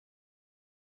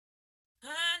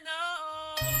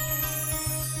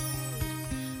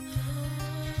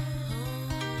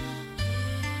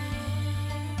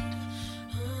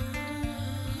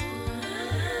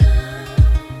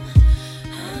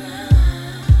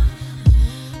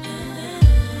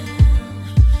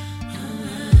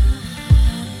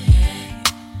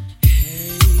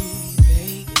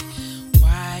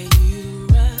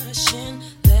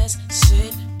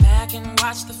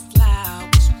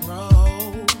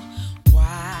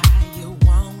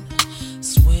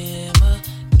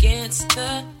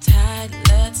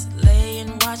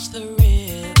watch the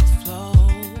river flow.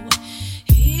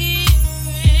 Here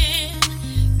in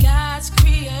God's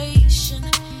creation,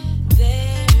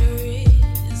 there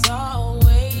is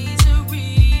always a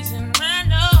reason. I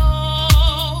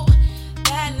know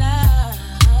that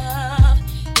love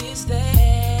is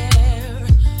there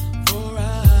for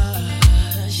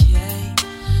us, yeah.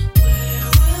 Where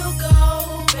we'll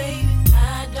go, baby,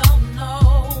 I don't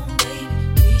know, baby.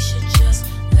 We should just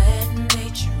let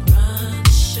nature run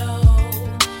the show.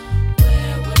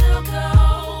 Where we'll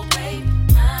go, baby,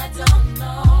 I don't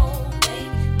know, baby.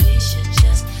 We should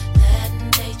just let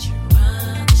nature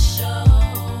run the show.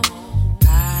 I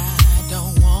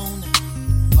don't wanna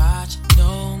watch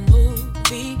no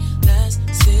movie. Let's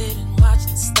sit and watch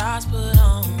the stars put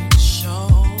on the show.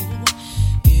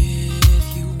 If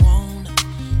you wanna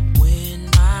win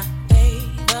my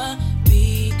favor,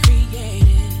 be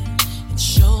creative and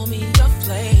show me your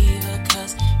flavor.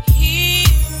 'Cause here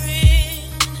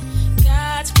in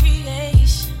God's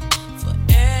creation, for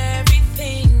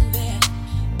everything there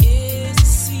is a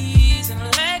season.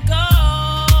 Let go,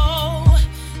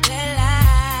 let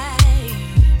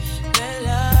life, let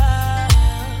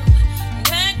love,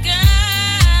 let God.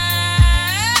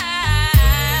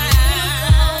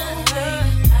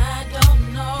 Baby, I don't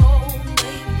know,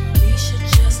 baby. We should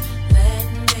just let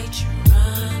nature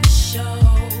run the show.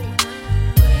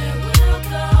 Where we'll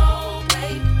go,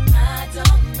 baby, I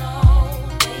don't know,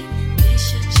 baby. We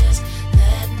should just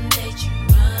let nature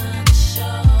run the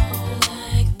show.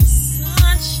 Like the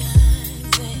sun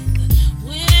shines and the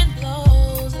wind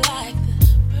blows, like the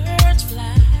birds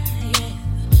fly and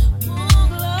the moon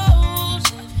glows.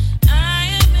 If I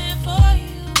am meant for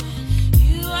you and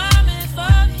you are meant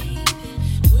for me, then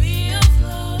we'll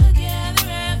flow together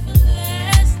effortlessly.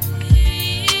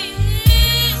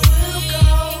 We'll go,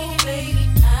 baby,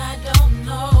 I don't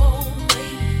know,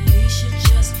 baby. We should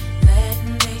just let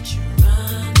nature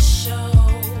run the show.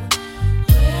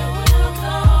 Where we'll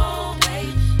go,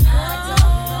 baby, I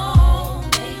don't know,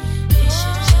 baby. We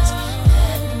should just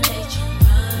let nature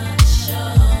run the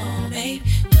show. Baby,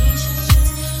 we should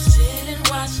just sit and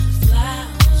watch the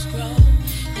flowers grow.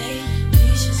 Baby, we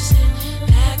should sit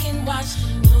back and watch the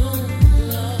moon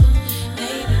glow.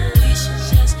 Baby, we should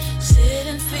just sit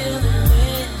and feel the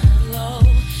wind blow.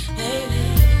 Baby,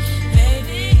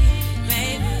 baby,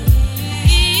 baby,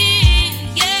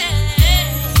 yeah.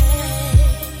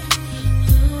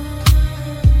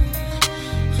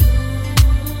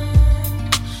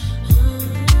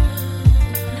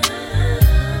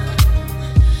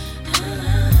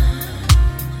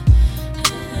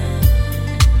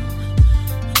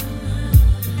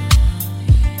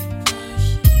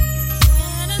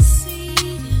 Plant a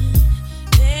seed and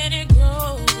then it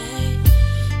grows,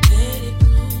 then it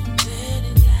blooms, then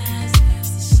it dies. That's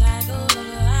the cycle of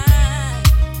life.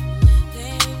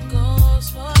 Same goes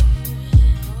for you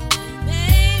and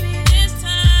maybe this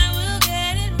time we'll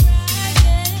get it right,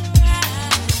 get it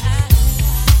right.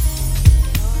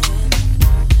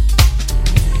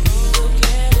 We'll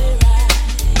get it right,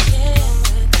 yeah.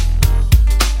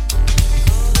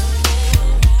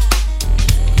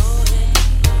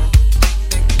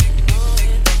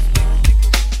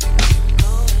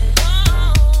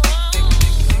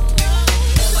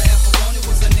 All I ever wanted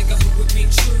was a nigga who would be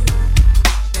true.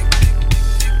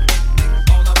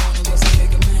 All I wanted was a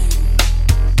nigga man.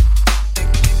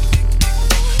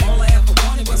 All I ever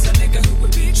wanted was a nigga who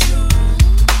would be true.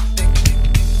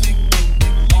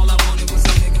 All I wanted was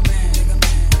a nigga man.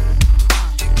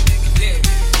 Yeah.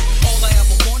 All I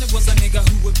ever wanted was a nigga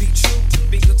who would be true.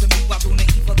 Be good to me while doing the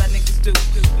evil that niggas do.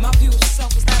 My view of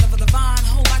self is that of a divine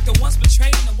whole, like the once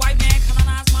betrayed in a white man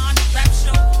colonized mind. Rap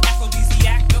show,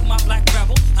 aphrodisiac of my black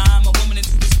rebel. I'm a woman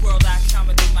into this world, I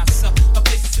accommodate myself. A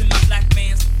place is in my black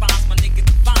man's defines my nigga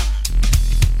divine.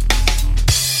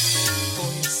 For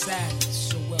his sadness,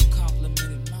 so well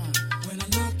complimented mine. When I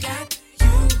look at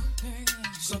you,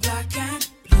 so black and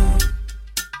blue.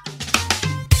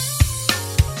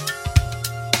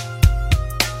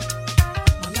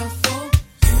 My love for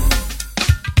you,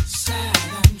 sad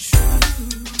and true.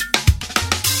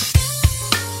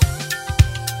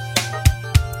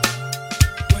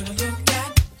 When I look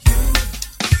at you,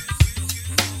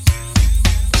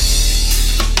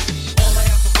 all I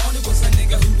ever wanted was a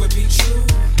nigga who would be true.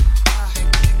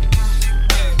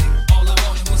 All I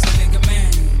wanted was a nigga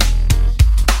man.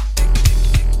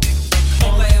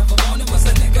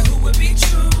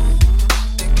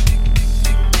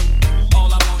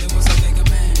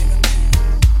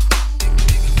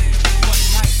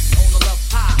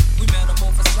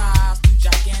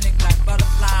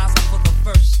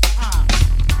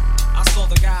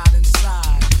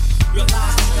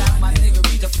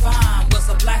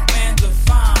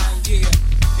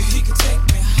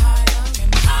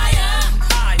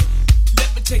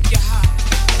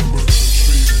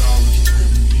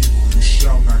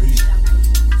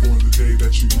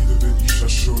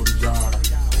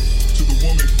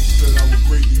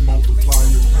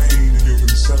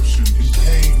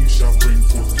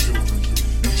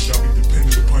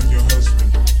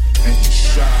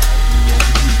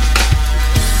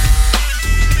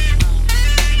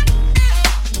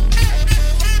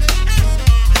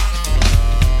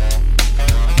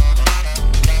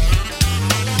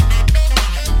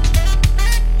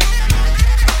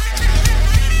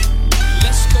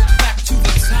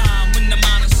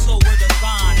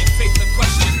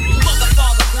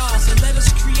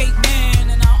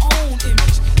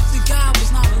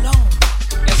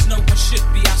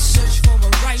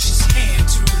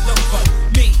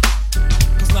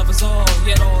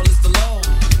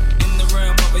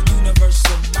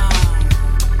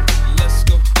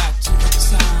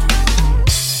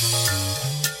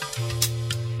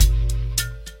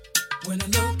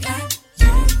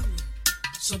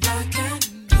 so black and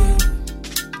blue.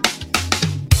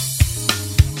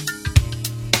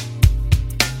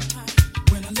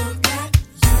 When I look at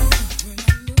you, when I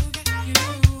look at you,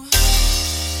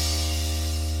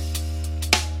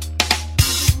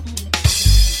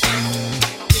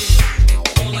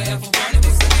 all I ever wanted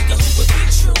was a nigga who would be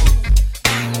true.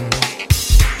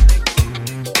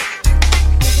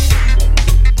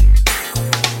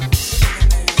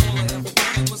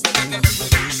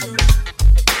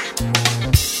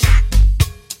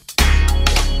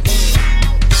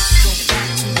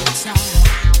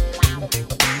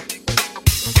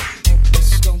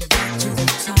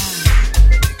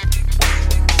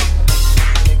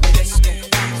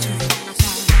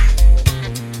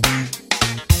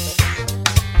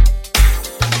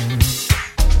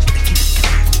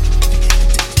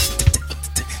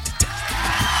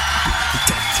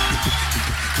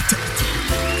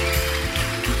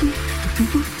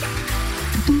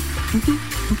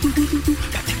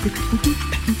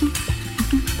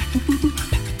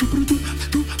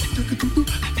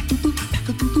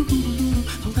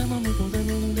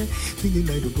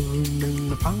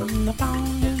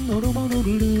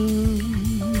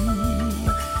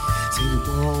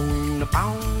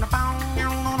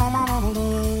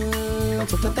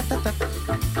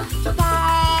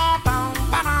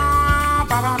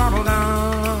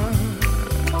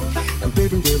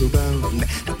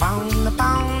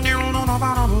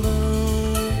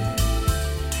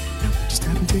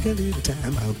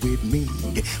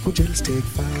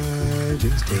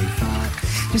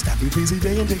 Just stop your busy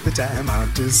day and take the time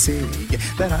out to see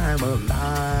that I'm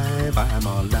alive, I'm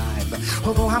alive.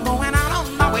 Although I'm going out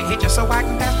on my way just so I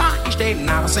can pass by each day,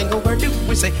 not a single word do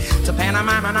we say. To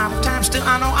pantomime and out of time, still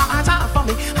I know all eyes are for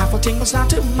me. I feel tingles down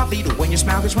to my feet when your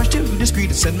smile gets much too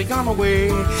discreet and send me on my way.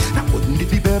 Now wouldn't it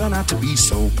be better not to be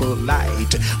so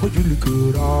polite? Well, you look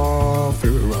good off,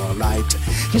 you're all right.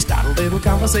 Just start a little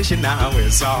conversation now,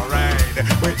 it's alright.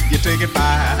 When you take it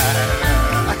by.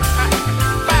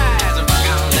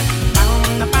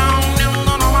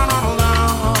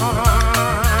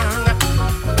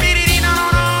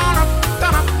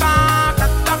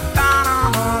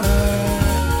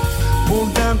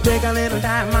 Take a little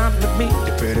time out with me,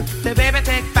 pretty baby,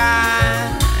 take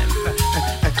 5.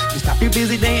 You stop your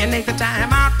busy day and take the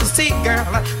time out to see, girl,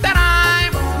 that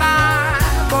I'm alive.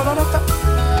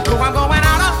 Oh, I'm going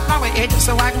out of my way just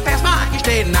so I can pass by each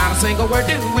day. Not a single word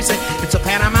do we say. It's a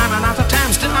pantomime and out of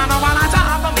time, still I know all eyes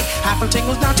are for me. Half a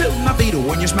tingles down to my feet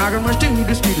when your smile runs to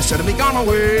the street instead of me gone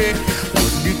away.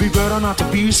 Wouldn't it be better not to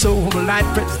be so polite?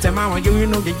 Princess mama, you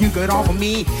know that you could offer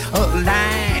me a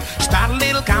line. Start a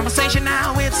little conversation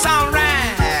now, it's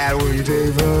alright. Will you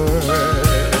take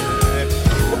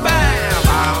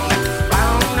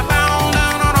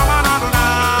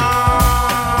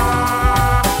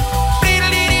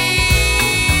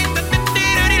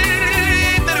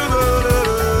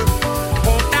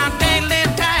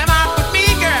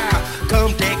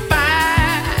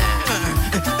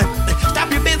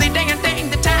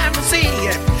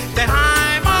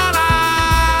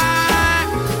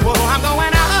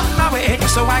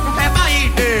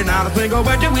Go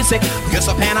where do we say? Yes,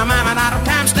 a pantomime and out of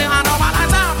time. Still I know my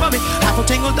eyes are for me. Half a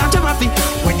tingles down to my feet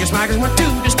when your smile went to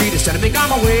the street instead of me on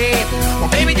my way. Well,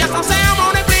 baby, just don't say I'm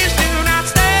on it. Please do not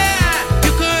stand.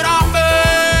 You could offer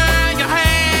your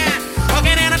hand,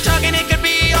 hugging and a tugging. It could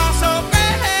be all so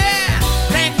grand.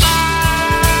 Take 5.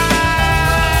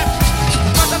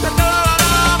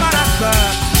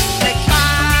 Take 5.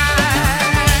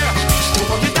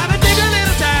 Well, you gotta take a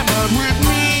little time out with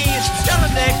me. Just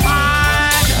take 5.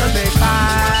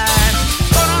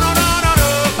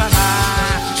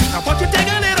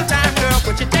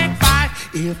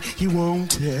 If you won't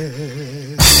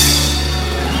tell.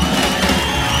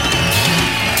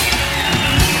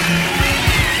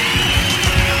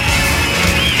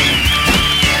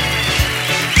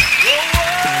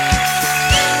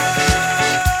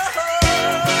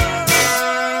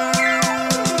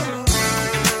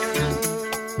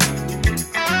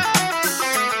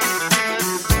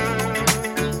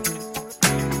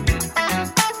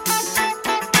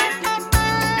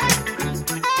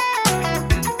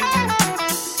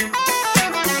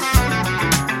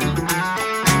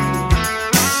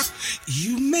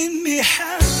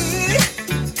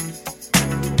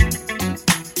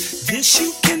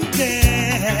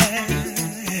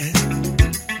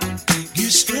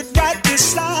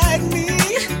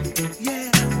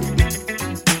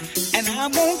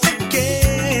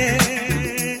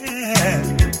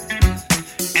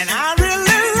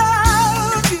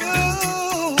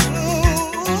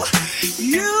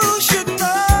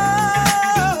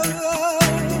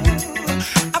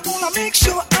 make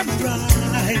sure I'm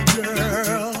right.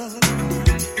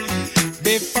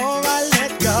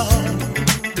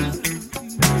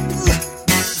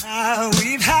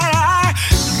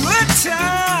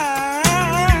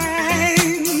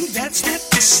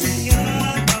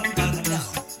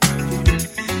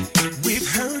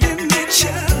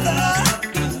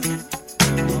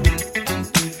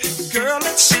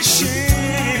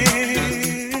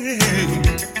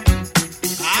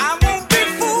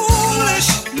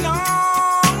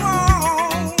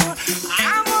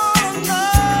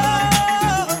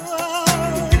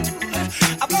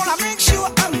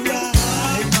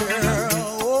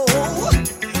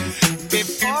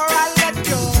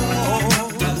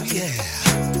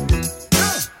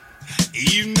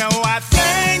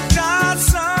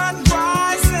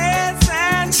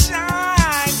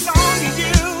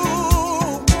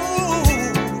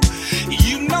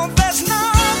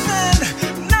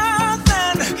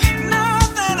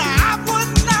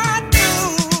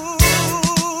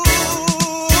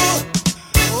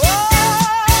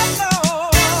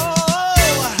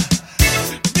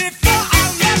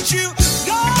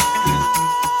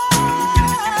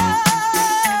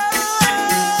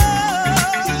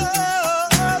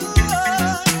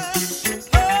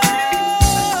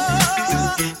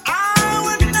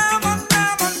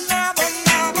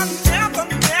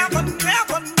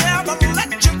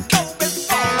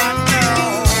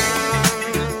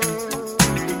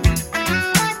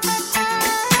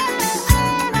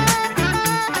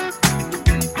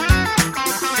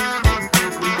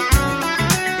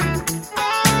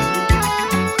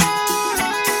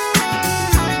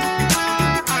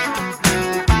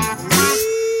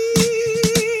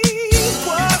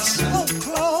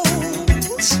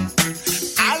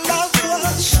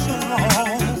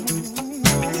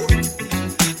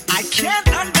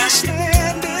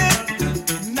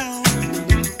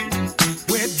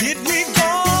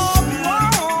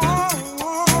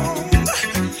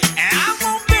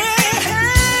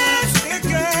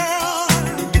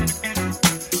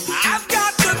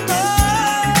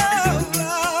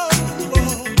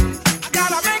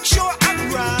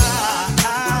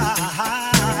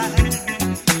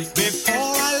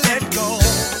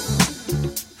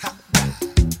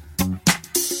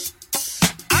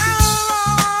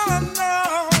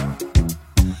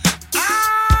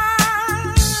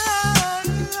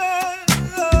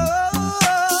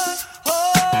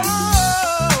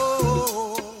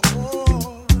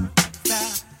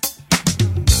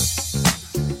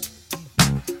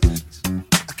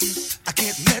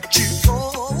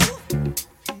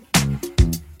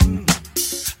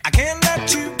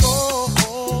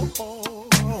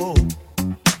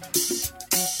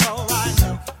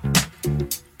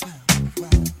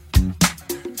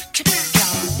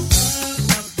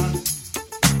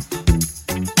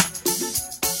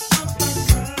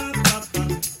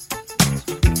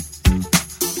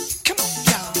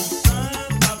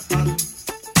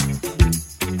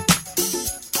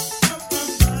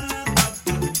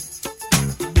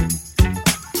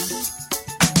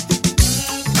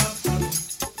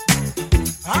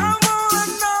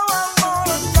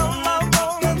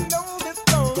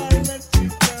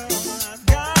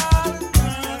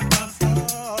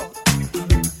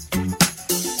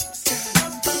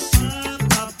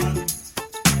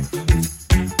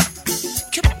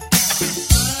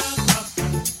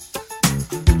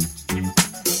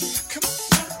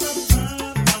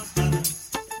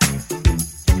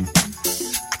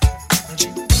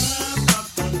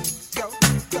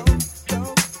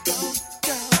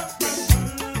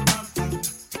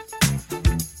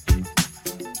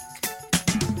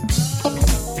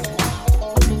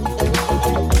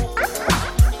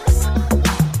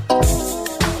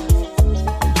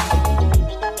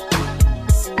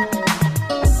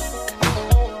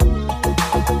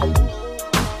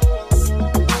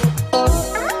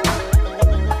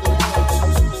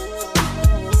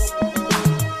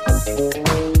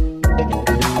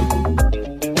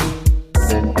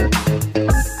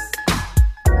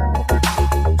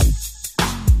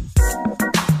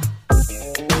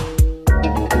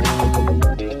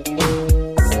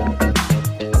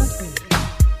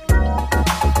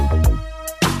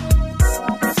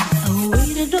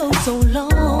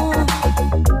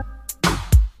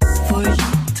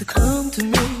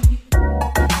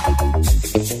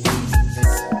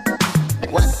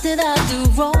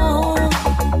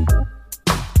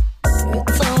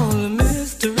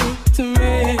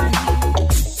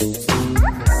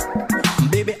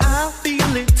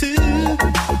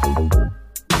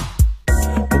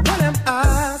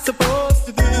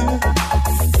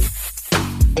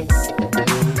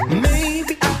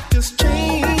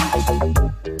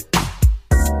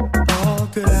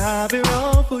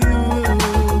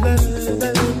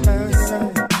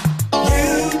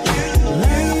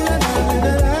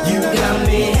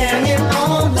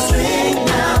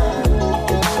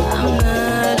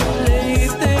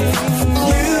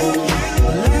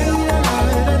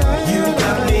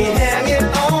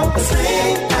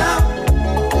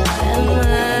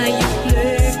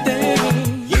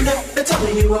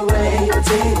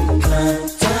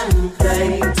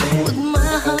 With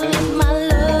my heart, my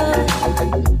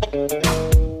love.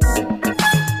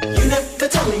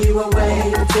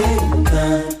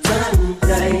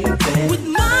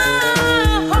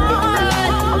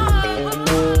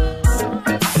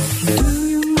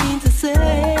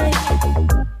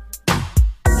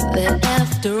 that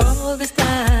after all this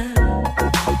time,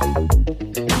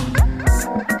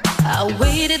 I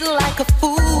waited like a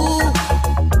fool.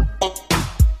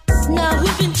 Now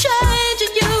who's been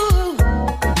changing you?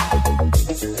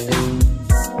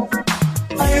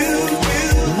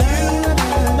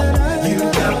 You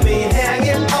got me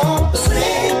hanging on a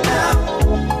string now.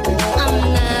 I'm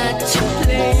not your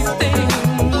plaything.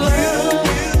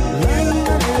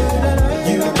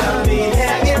 You got me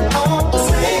hanging on a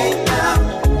string now.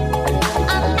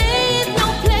 I ain't no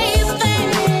plaything.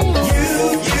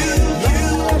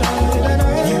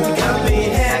 You got me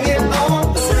hanging on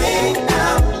a string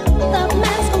now. The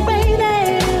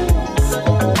masquerading.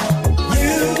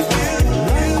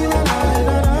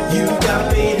 You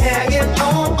got me hanging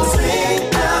on a string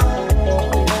now.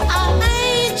 I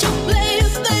ain't your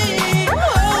plaything.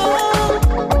 Oh.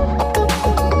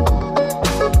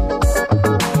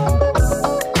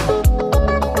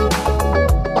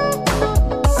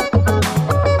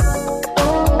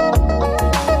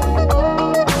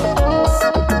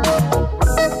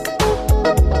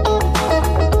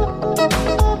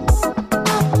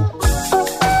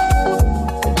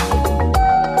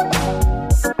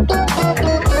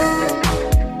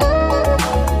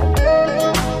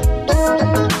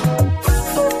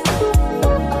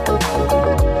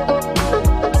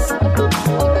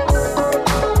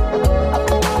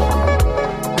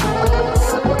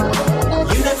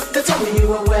 You never told me you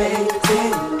were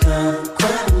waiting,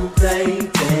 contemplating.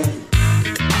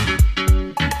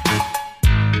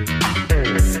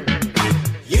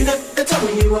 You never told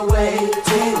me you were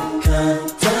waiting,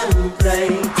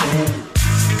 contemplating.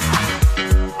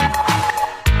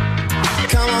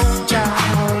 Come on,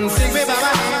 child, sing me,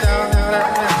 bye.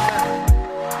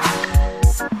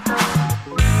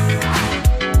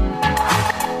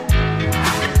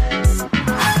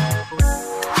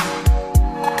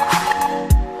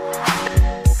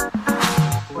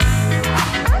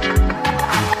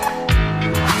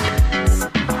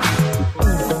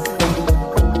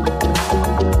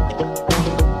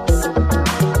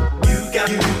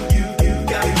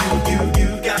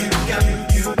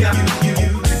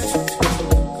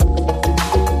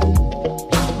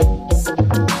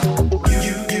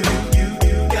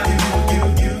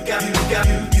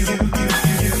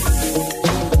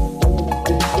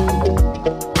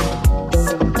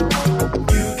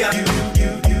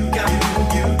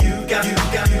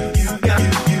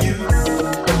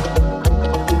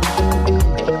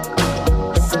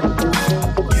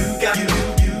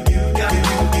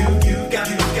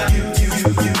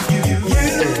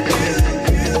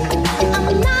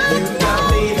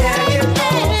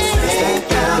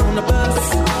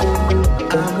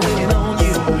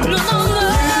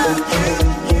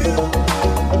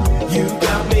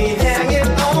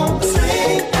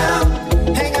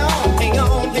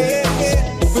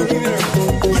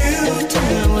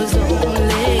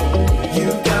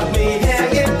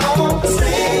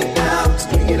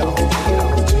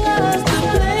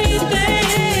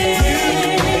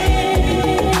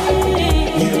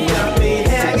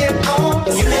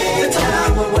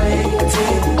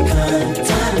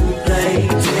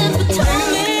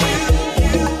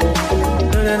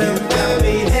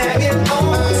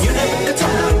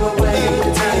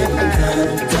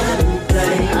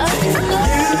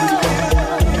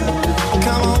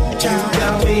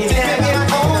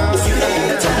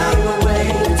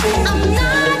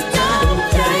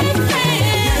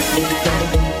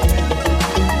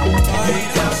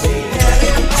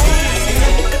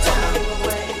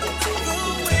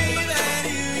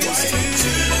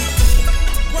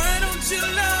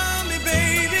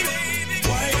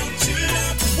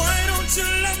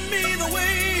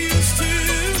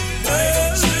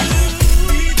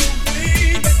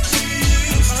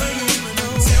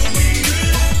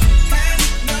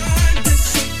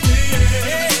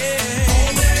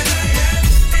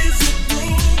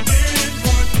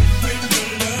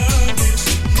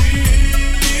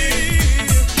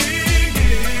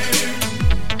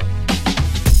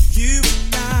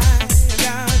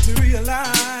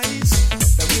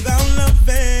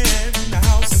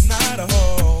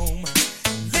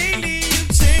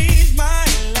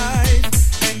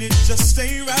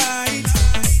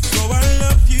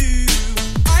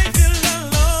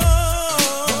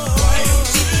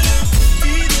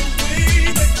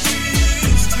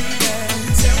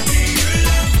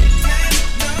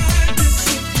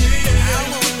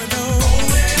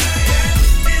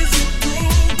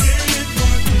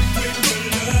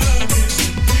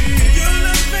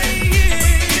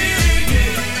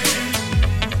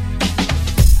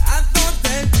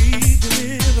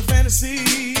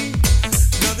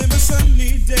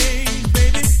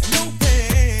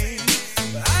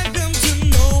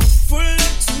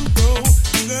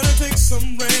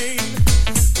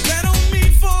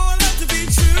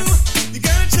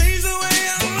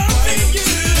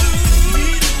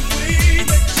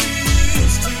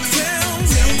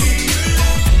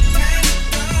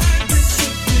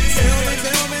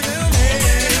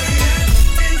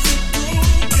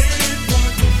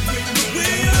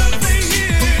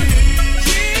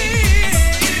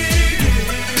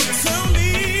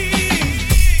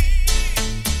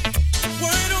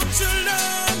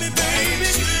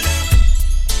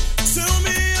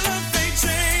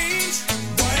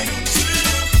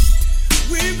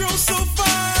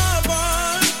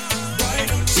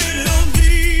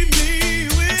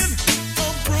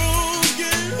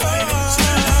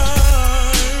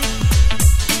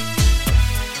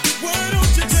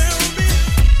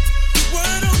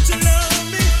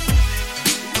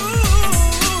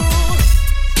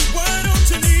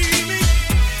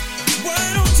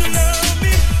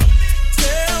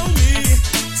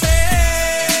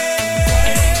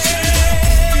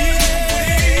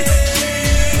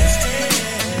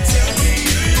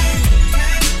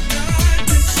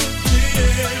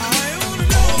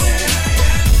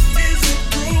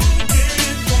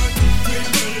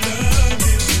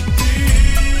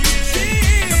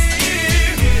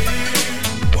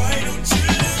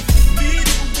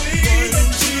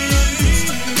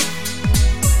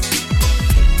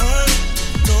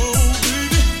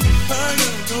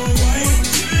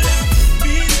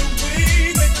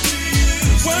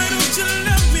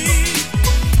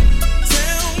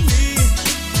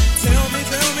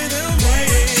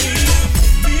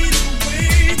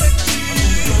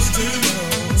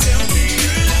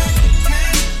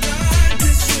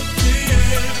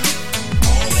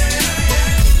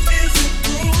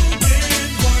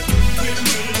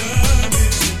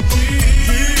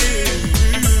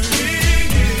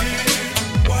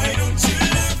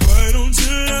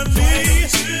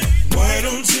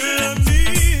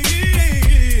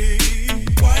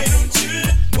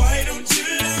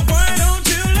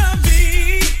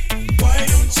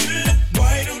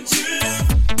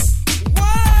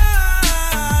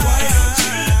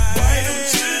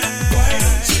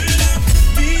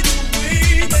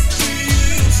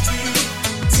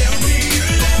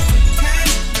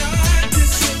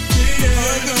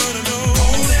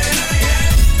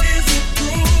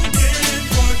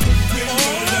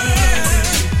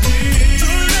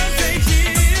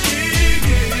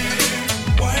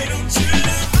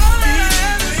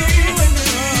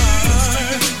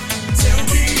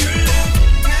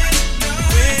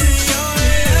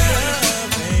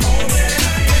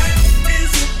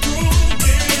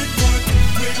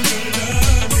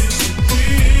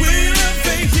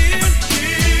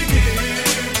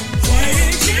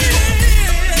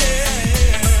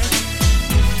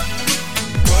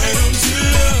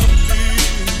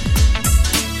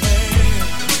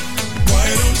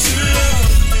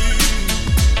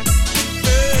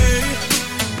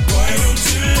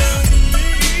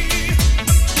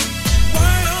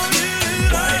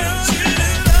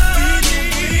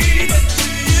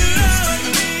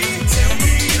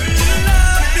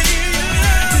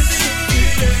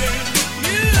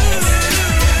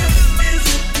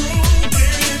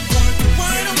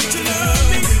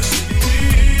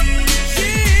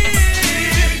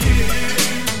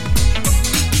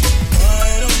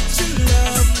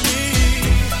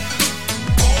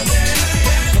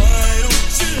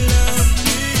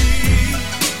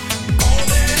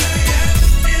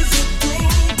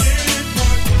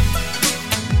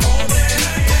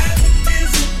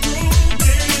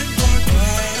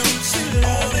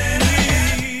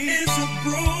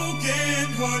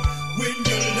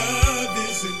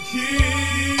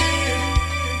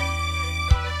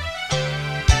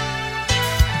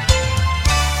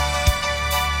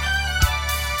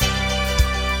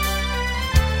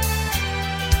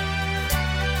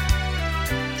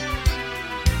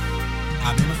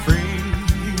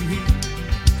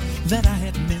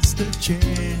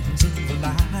 romance of a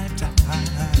lifetime.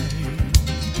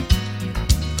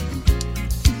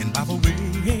 And by the way,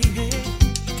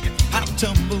 I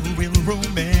tumble with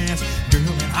romance, girl,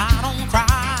 and I don't cry.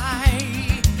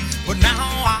 But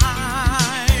now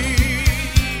I'm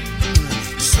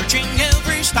searching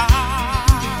every star,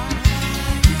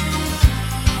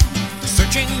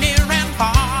 searching near and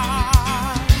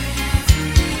far,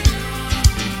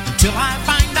 till I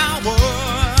find our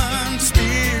one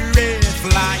spirit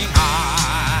flying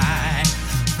high,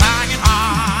 flying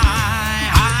high.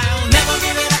 I'll never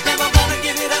give it up, never gonna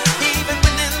give it up, even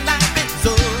when this life is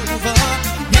over.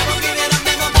 Never give it up,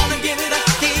 never gonna give it up,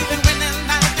 even when this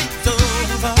life is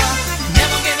over.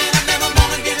 Never give it up, never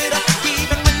gonna give it up,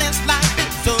 even when this life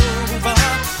is over.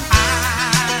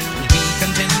 I'll be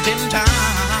content in time.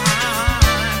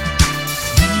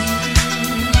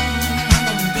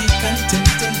 I'll be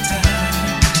content in time.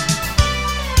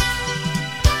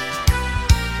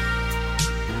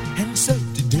 And so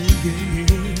today,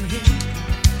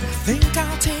 I think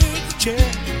I'll take a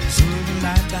chance of a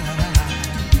lifetime.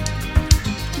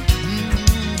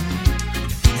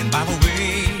 And by the way,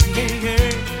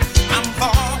 I'm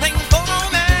falling for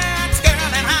romance,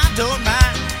 girl, and I don't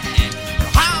mind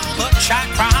how much I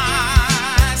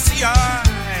cry. See,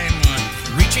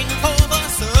 I'm reaching for the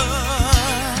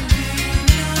sun.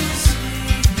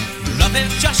 Love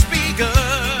has just begun.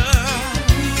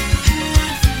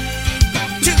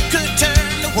 You could turn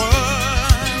the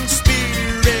one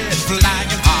spirit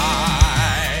flying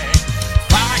high,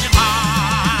 flying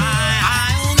high.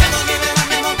 I'll never give it up,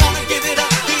 never gonna give it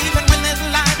up, even when this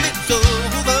life is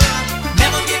over.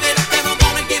 Never give it up, never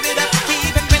gonna give it up,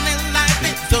 even when this life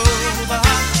is over.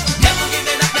 Never give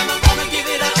it up, never gonna give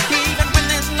it up, even when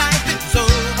this life is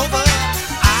over.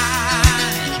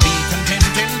 I'll be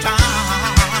content in time.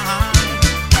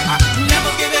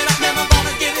 Never give it up, never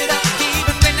gonna give it up,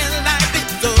 even when this life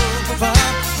is over.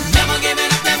 Never give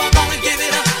it up, never gonna give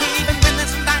it up, even when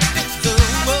this life is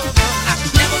over.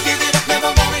 Never give it up,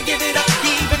 never gonna give it up,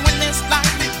 even when this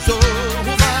life is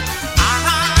over.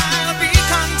 I'll be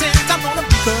content, I'm gonna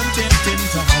be content in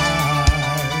time.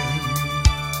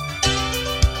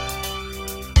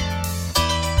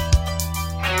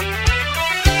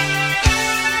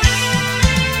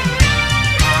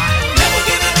 Never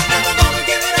give it up, never gonna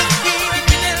give it up, even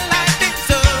when this life is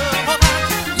over.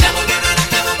 Never give it up,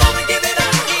 never gonna give it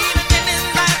up, even when this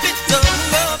life is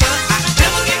over.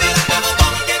 Never give it up, never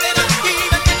gonna give it up,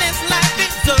 even when this life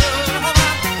is over.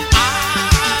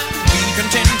 I'll be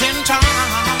content in time.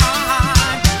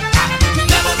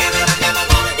 Never give it up, never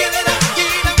gonna give it up,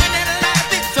 even when this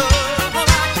life is over.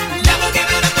 Never give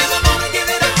it up, never gonna give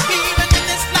it up, even when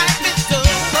this life is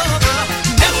over.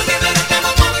 Never give it up,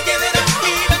 never gonna give it up,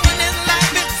 even when this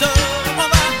life is over.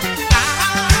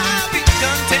 I'll be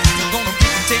content, you're gonna be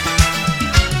content.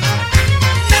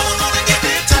 Never gonna give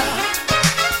it up.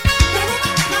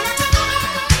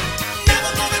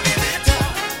 Never gonna give it up.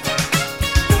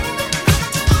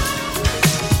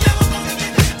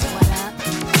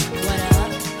 What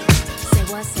up? Say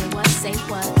what, say what, say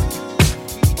what?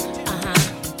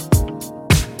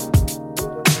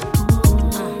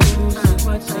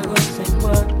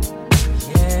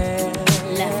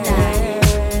 Left eye,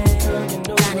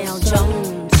 Donell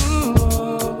Jones.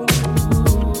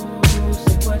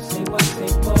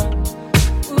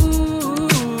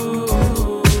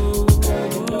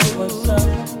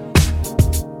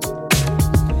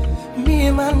 Me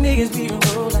and my niggas be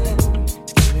rolling,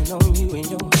 skating on you and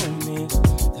your homies.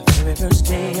 The very first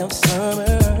day of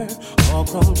summer, all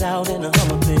chromed out in a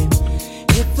Hummer, babe.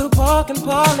 Hit the park and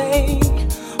parlay.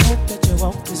 Hope that you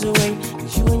walk this way,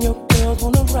 'cause you and your girls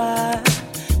wanna ride.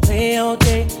 Play all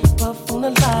day, puff on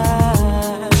the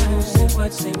line. Say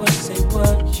what, say what, say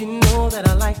what. You know that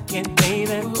I like it,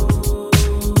 baby. Ooh,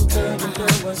 girl, you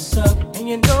know what's up, and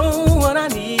you know what I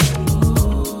need.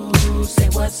 Say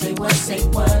what, say what, say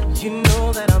what. You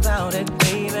know that I'm about it,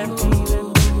 baby.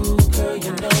 Ooh, girl,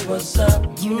 you know what's up.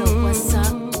 You know what's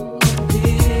up.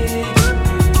 Baby,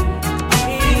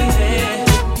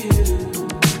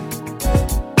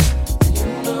 you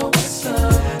know what's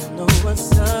up. Know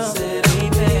what's up,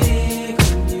 baby.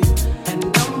 And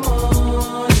I'm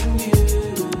on you.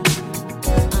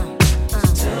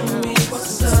 Tell me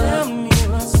what's up. Tell me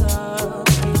what's up,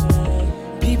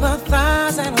 baby. People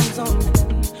thighs and I'm zoning.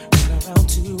 Around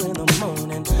 2 in the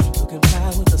morning, looking fly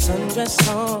with the sundress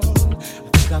on. I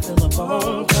think I feel a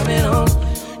bone coming on.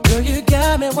 Girl, you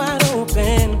got me wide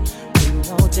open, waiting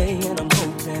all day and I'm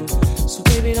hoping. So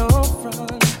baby, don't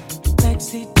front,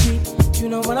 backseat deep. You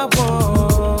know what I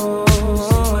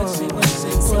want. Say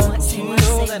what, you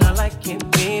know that I like it,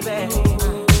 baby.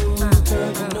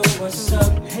 Girl, you know what's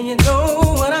up, and you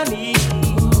know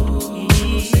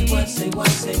Say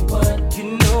what?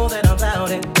 You know that I'm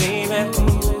about it, baby.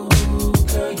 Ooh,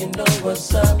 girl, you know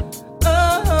what's up.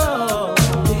 Oh,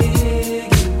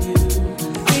 digging you,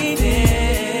 baby.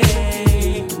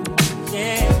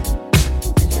 Yeah,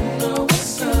 you know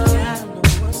what's up.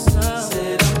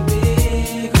 Said I'm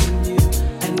big on you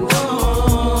and I'm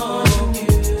on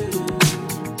you.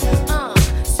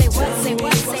 Say what?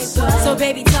 So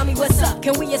baby, tell me what's up.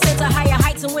 Can we ascend to higher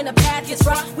heights and when the path gets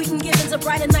rough, we can give into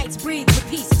brighter nights, breathe with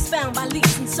peace, expound by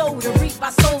leaps and soul to reap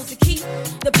our souls to keep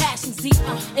the passions deep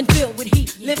and filled with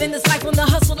heat. Living this life on the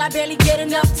hustle, I barely get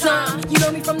enough time. You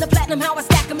know me from the platinum, how I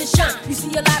stack 'em and shine. You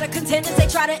see a lot of contenders, they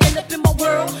try to end up in my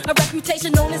world. A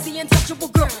reputation known as the untouchable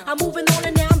girl. I'm moving on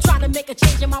and now I'm trying to make a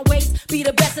change in my ways. Be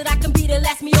the best that I can be to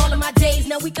last me all of my days.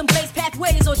 Now we can blaze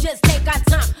pathways or just take our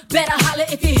time. Better holler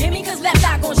if you hear me, cause left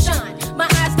eye gon' shine. My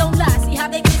eyes don't lie, see how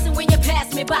they glisten when you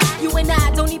pass me by. You and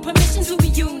I don't need permission to be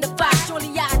unified.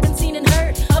 Surely I done seen and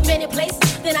heard of many places.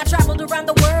 Then I traveled around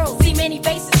the world, see many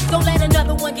faces. Don't let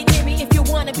another one get near me if you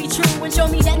wanna be true. And show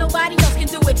me that nobody else can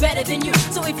do it better than you.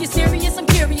 So if you're serious, I'm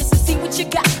curious to see what you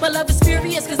got. My love is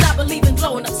furious cause I believe in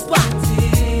blowing up spots.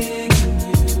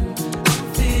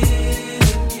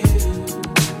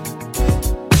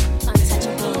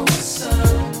 Untouchable.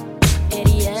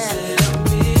 Eddie F.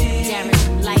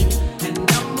 Darren Lighty.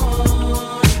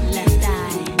 Left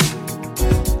Eye.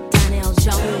 Donell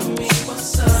Jones.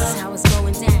 This is how it's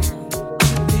going down.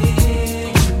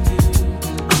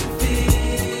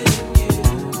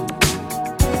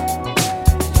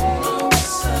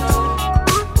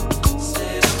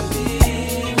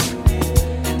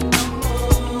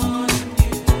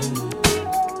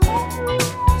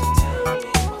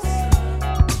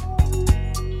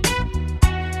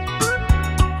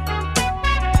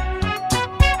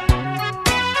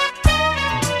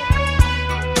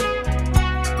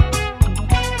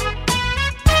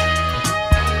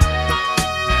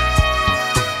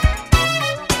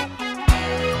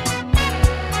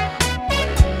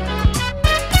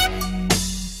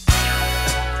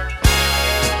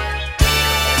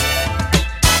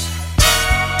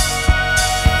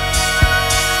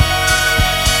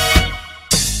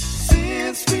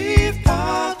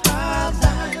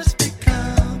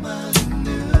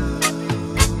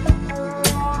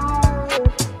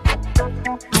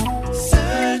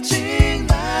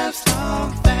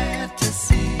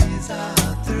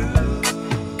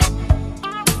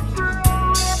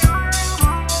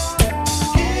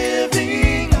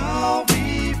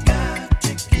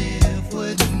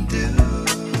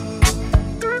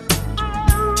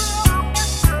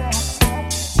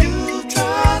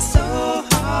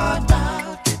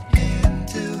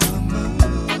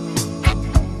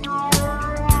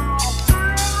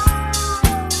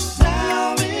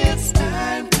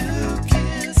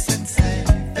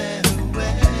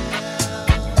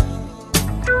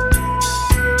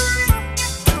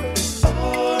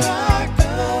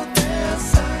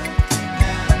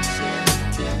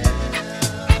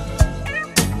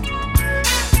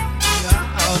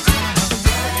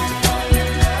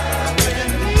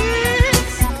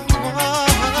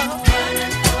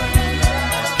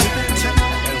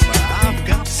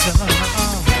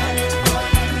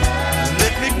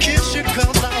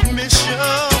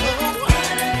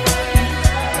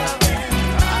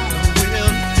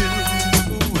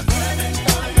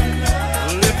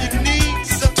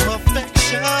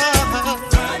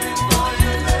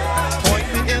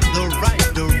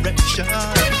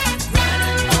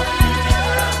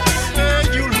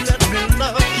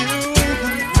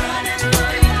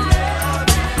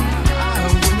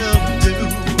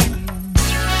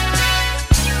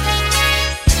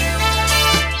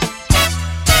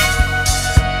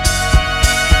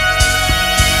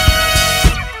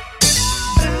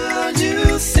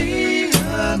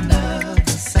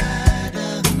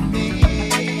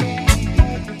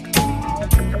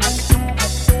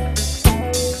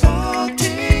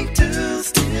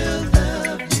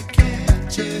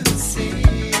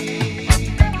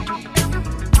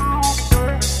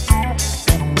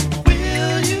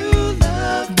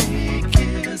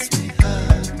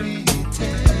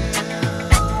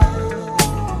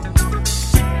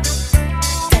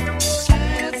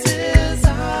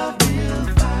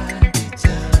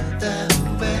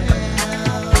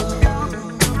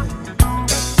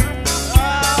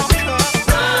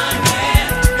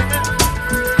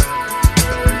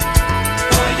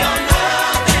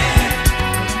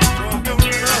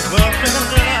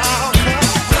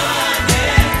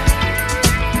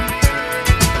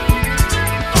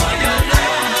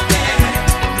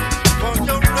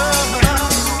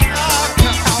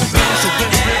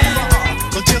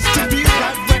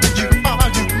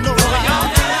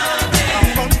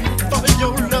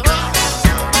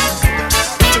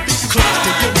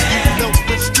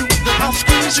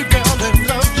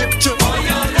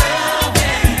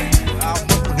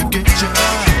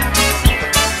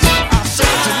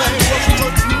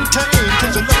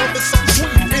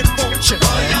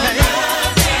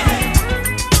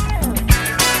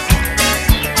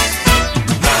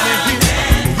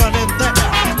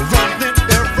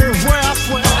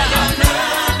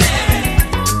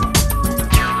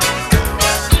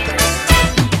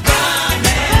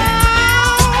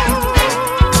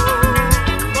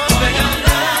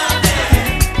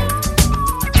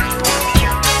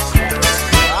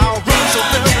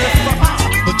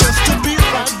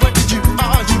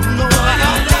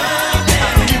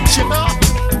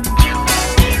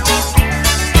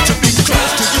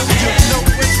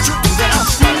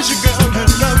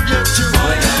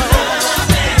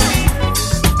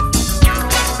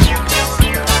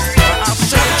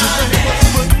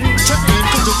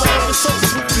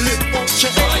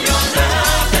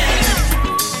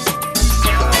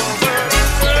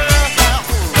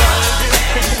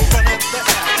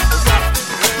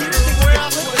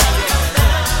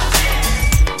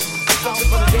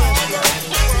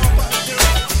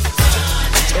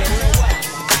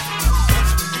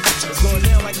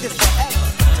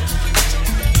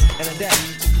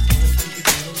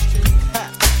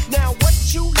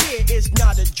 it's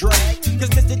not a drag. Cause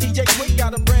Mr. DJ Quick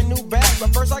got a brand new bag.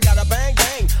 But first I gotta bang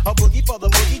bang, a boogie for the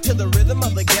boogie to the rhythm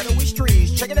of the ghetto-y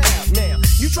streets. Check it out now.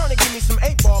 You tryna give me some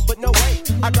 8-ball, but no way.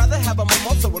 I'd rather have a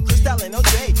mimosa with Cristal and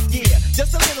OJ. Yeah,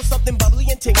 just a little something bubbly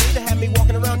and tingly to have me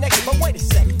walking around naked. But wait a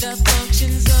second. The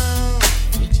function zone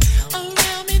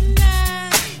around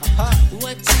midnight.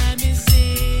 What time is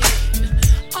it?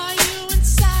 Are you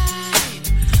inside?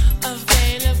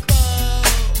 Available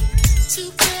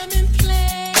to come and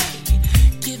play?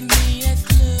 Give me a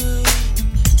clue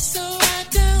so I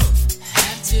don't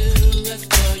have to look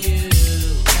for you.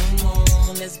 Come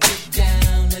on, let's get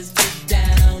down, let's get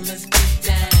down, let's get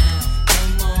down.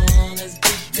 Come on, let's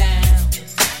get down.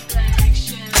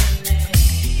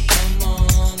 Come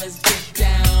on, let's get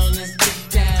down, let's get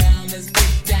down, let's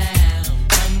get down.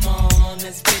 Come on,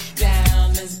 let's get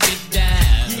down, let's get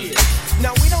down. Yeah.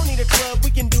 Now we don't need a club, we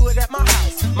can do it at my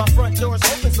house. My front door's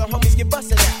open so homies get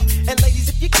busted out. And ladies,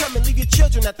 if you come and leave your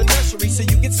children at the nursery so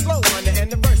you get slow on the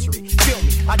anniversary. Feel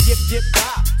me, I dip,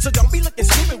 die. So don't be looking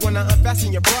stupid when I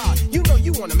unfasten your bra. You know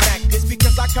you wanna mac this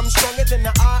because I come stronger than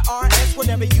the IRS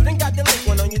whenever you done got the link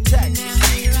one on your text. Now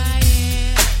here I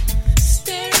am,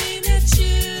 staring at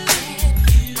you.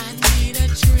 I need a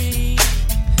drink.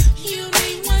 You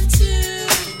need one too.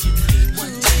 Who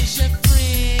is your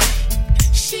friend?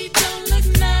 She don't look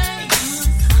nice,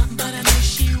 but I know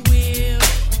she will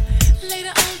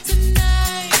later on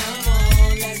tonight. Come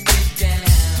on, let's get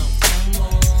down. Come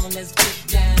on, let's get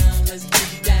down. Let's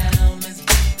get down. Let's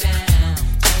get down.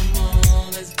 Come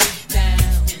on, let's get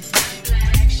down.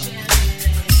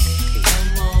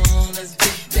 Come on, let's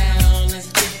get down. Let's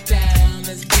get down.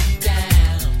 Let's get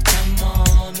down. Come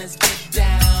on, let's get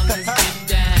down. Let's get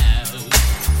down.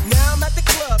 Now I'm at the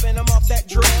club and I'm off that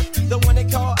drug. The one they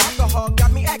call alcohol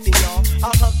got me acting, y'all.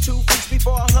 I'll hump 2 weeks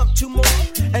before I hump 2 more.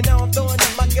 And now I'm throwing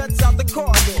up my guts out the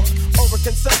corridor.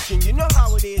 Overconsumption, you know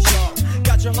how it is, y'all.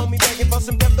 Got your homie begging for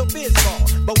some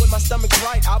Pepto-Bismol. But when my stomach's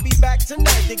right, I'll be back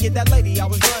tonight to get that lady I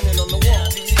was running on the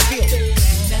wall. Feel me.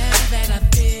 Now that I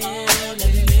feel a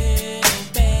little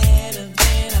better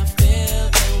than I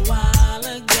felt a while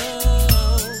ago.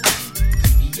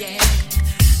 Yeah,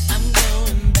 I'm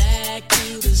going back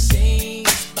to the same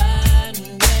spot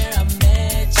where I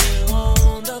met you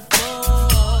on the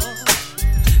floor.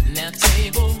 Now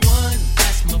table 1,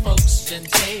 that's my folks, and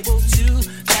table 2,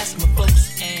 that's my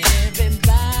folks, and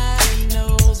everybody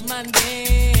knows my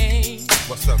name.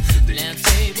 What's up, Sadiq? Now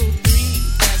table 3,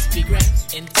 that's Big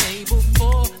Rat, and table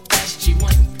 4, that's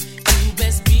G1. You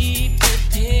best be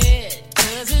prepared,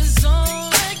 'cause it's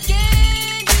on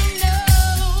again, you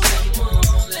know. Come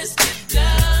on, let's get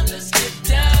down, let's get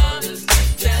down, let's get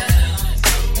down.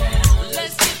 Come on,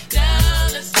 let's get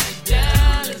down, let's get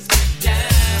down, let's get down.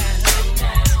 Come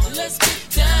on, let's get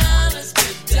down, let's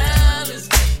get down, let's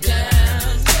get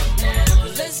down. Come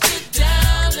on, let's get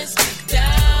down, let's get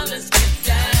down, let's get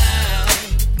down.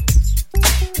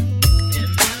 In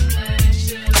my life,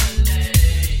 Chevrolet.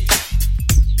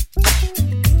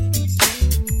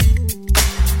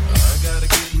 I gotta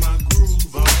get my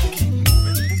groove on. Keep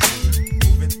moving and grooving,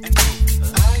 moving and grooving.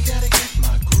 I gotta get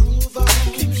my groove on.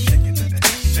 Keep shaking to that,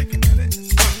 shaking to that.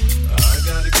 I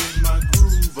gotta get my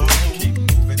groove on. Keep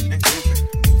moving and grooving,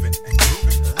 moving and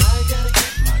grooving. I gotta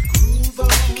get my groove on.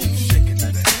 Keep shaking to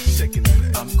that, shaking to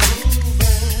that. I'm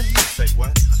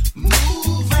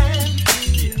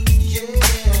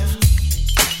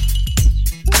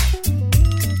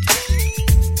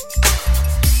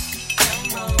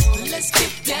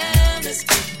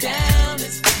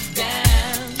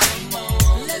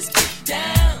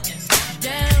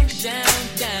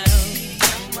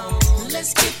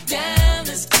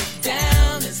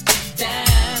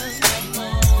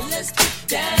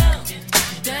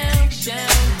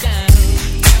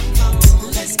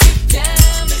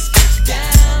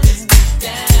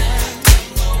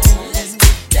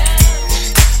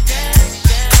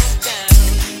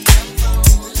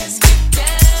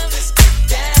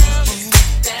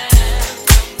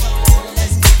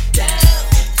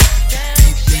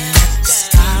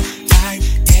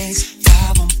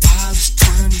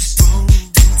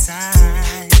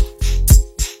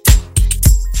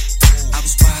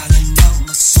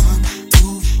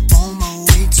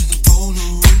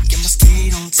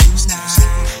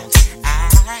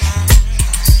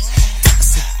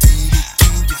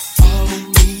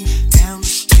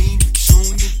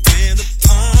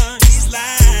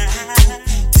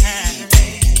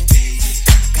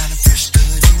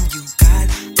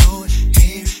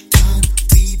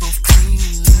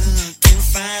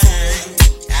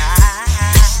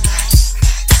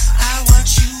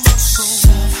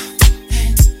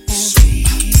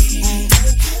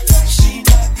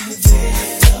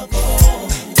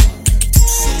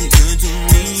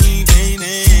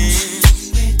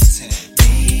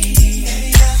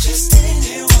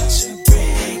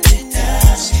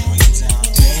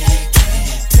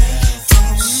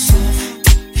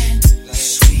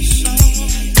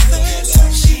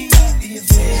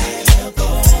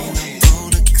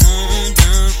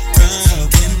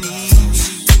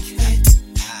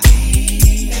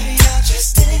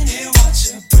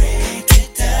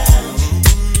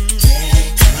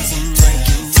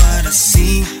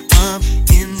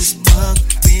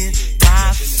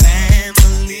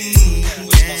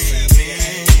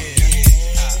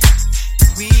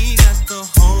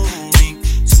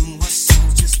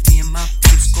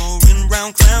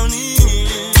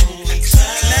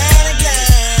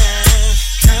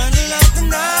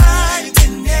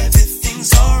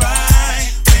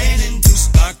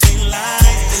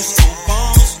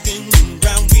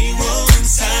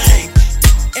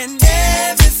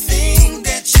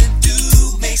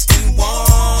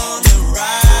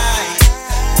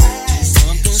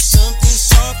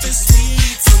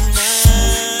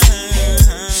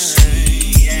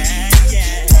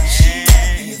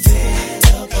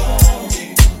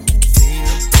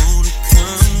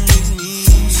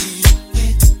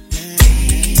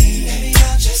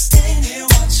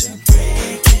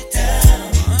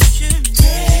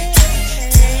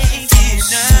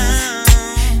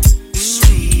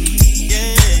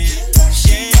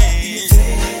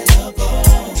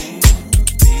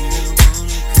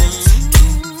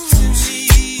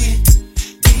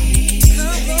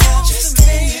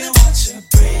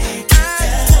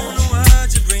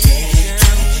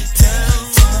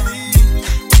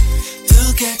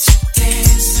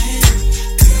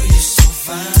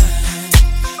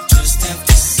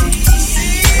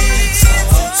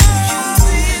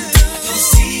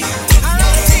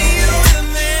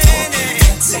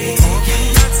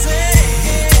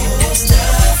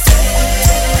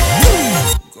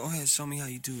show me how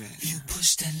you do that. You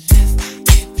push that left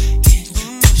hip and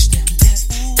you push that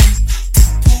left hip.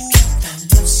 Pull that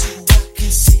love so I can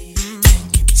see.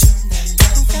 And you turn that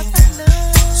love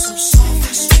around. So soft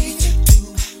and sweet you do.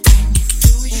 When you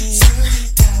do, you turn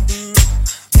it out.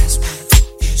 That's what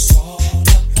it's all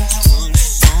about.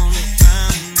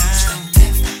 Push that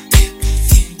left hip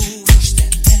and you push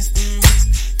that left hip.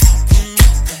 I'll pull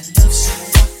that love so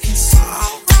I can see.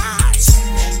 All right. Turn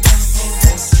that love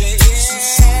around. So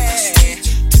soft and sweet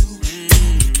you do.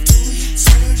 When you do, you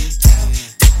turn it out.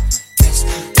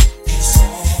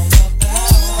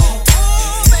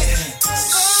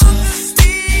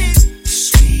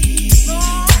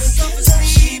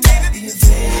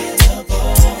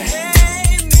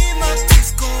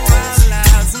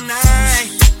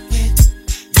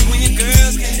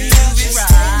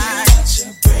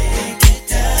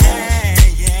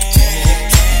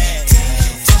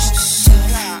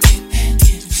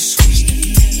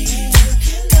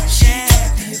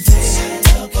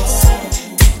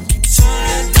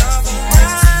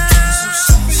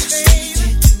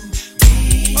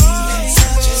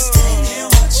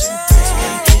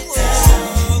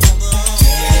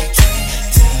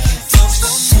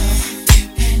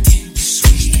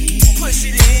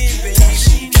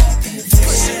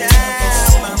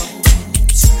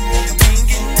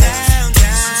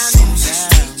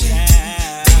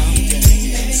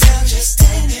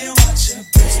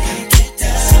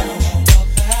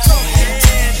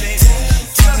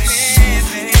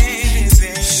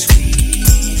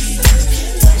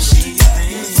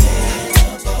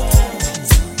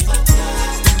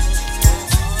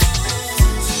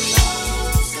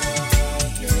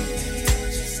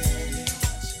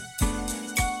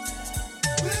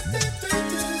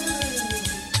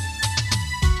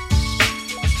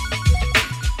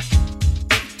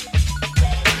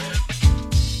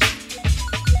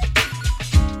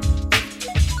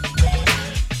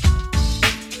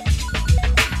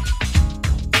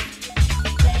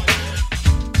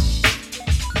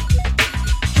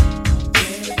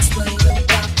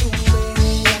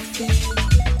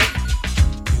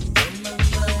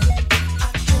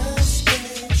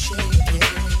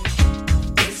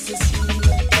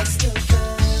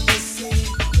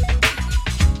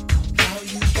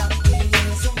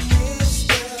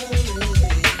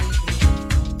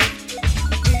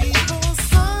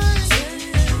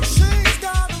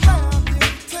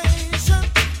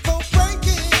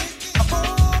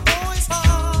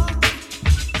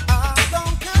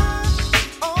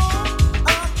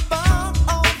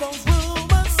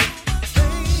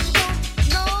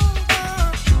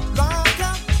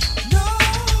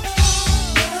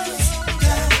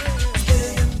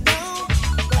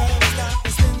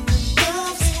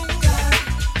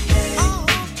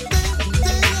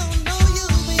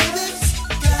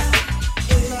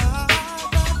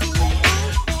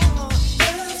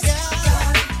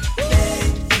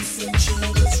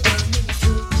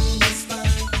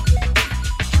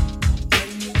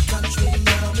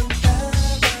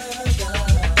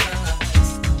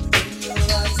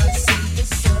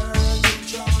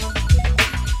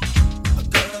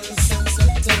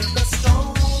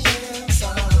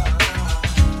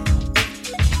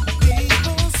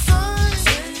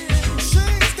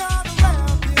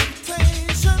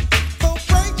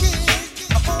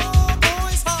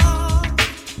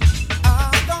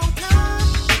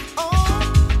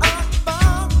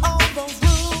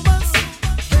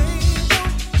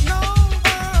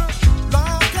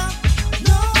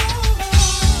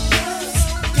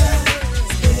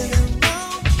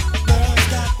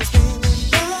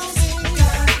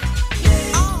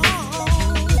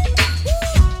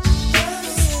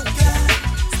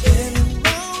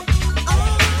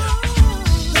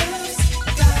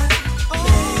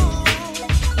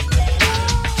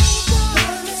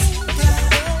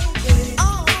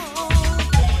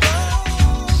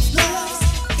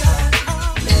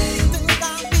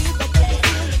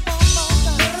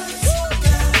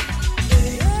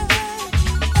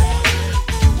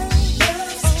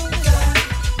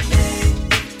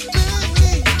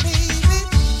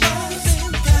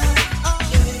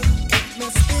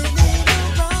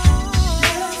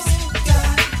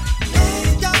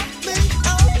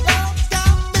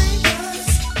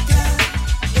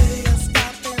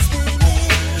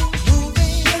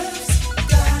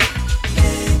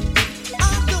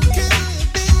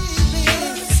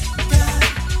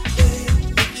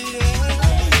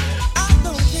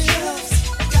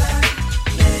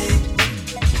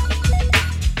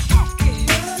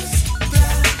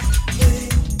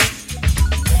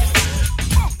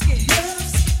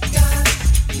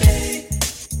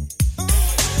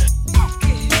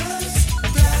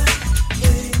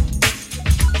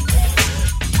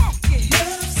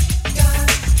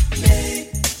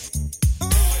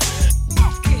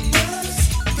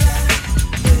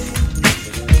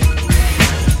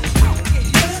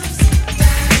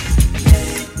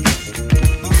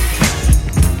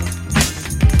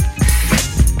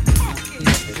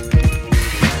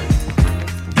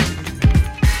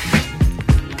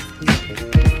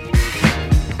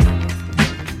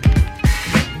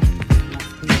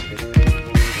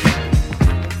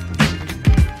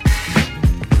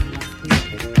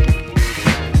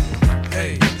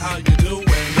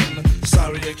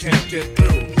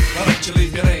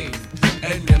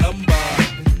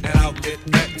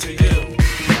 to you.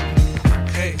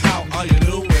 Hey, how are you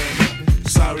doing?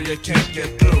 Sorry I can't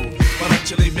get through. Why don't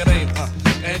you leave your name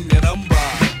and your number,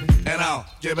 and I'll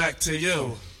get back to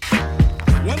you.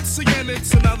 Once again,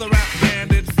 it's another rap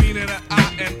bandit, feeling an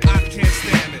eye and I can't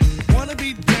stand it. Wanna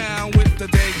be down with the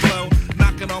day glow,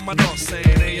 knocking on my door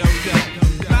saying, hey yo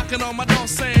yo. Knocking on my door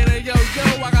saying, hey yo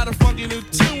yo, I got a funky new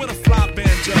tune with a fly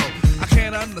banjo. I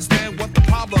can't understand what the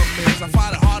problem is. I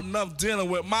find it hard enough dealing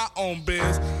with my own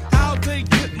biz. How'd they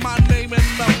get my name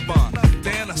and number?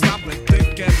 Then I stop and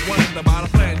think and wonder about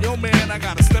a plan. Yo man, I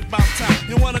gotta step outside.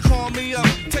 You wanna call me up?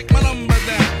 Take my number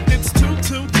down. It's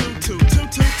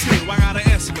 2222222. I got an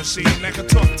answer machine that can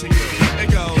talk to you.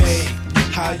 It goes, hey,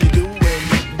 how you doing?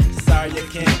 Sorry I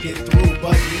can't get through,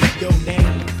 but leave your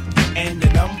name and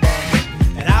your number,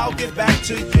 and I'll get back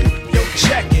to you. Yo,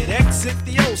 check it, exit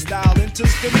the old style,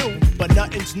 enters the new, but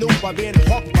nothing's new by being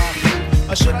hawked by few.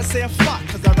 Or should I say a flock,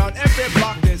 cause around every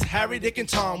block there's Harry, Dick, and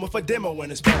Tom with a demo in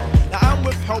his palm. Now I'm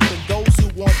with helping those who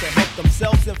want to help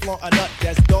themselves and flaunt a nut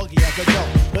that's doggy as a dog.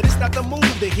 But it's not the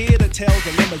move to hear the tales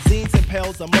of limousines and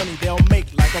pails of money they'll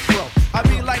make like a pro. I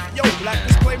be like, yo,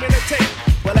 Blackness claiming a tape.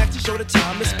 Well, I actually show the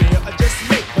time to spare or just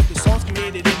make. But the songs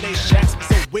created in they shacks be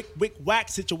so whack.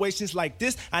 Situations like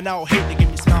this, I now hate to give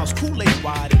me smiles, Kool-Aid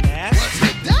wide and ass.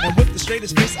 And with the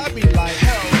straightest face, I be like,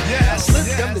 hell yes. I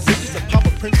slip them the digits of Papa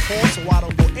Prince Paul, so I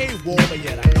don't go AWOL, but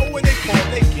yet I know when they call,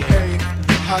 they get. Hey,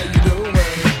 how you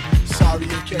doing? Sorry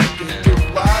you can't get through.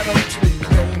 Why don't you leave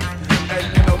your name and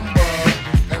your number,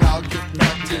 and I'll get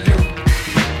back to you.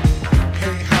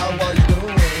 Hey, how are you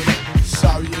doing?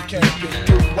 Sorry you can't get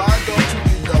through. Why don't you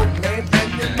leave your name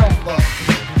and your number,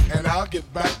 and I'll get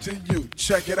back to you.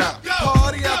 Check it out.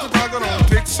 Party after dark on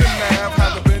Dixon Ave.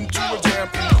 Haven't been to a jam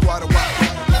in quite a while.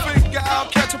 Figure I'll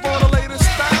catch up on the latest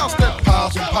styles. That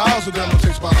piles and piles of them will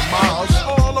takes by the miles.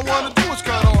 All I wanna do is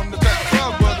cut on the deck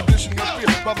club, but addition of fear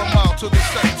by the mile to the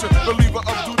sector. Believer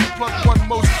of duty, plug one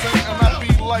Moses in, and I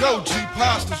be like, yo, G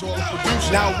Pasta's all the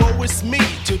producer. Now woe is me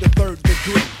to the third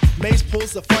degree. Maze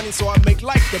pulls are funny, so I make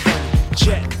like the bunny.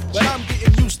 Jet, but I'm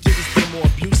getting used to this demo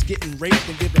abuse, getting raped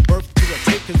and giving birth to a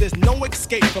tape. Cause there's no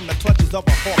escape from the clutches of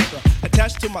a hawker.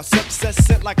 Attached to my success,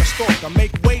 sent like a stalker.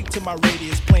 Make way to my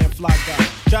radius, playing fly guy.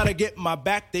 Try to get my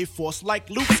back, they force like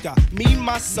Luke Scott. Me,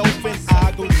 myself, and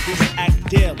I go through this act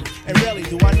daily. And rarely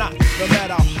do I not. No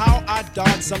matter how I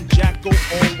dodge, some jackal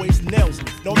always nails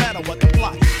me. No matter what the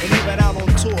plot. And even out on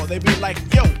tour, they be like,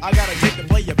 yo, I gotta take the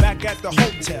player back at the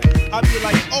hotel. I be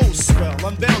like, oh, swell,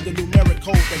 unveil the numeric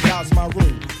code that guides my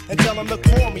room. And tell them to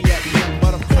call me at noon.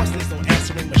 But of course, there's no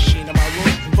answering machine in my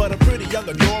room. But a pretty young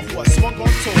adore who I swung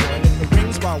on tour. And if it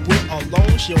rings while we're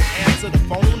alone, she'll answer the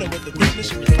phone. And with the quickness,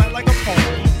 she'll recite like a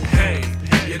poem. hey,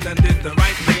 you done did the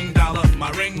right thing, dial up my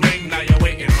ring, now you're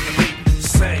waiting on the beat.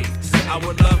 Say, I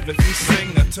would love if you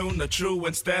sing a tune the true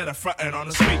instead of frontin' on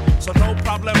the street. So no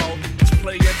problemo, just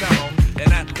play your demo.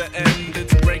 And at the end,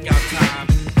 it's breakout time.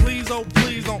 Please, oh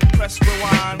please don't press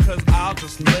rewind, cause I'll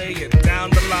just lay it down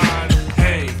the line.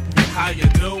 Hey, how you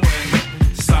doing?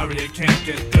 Sorry I can't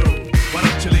get through. Why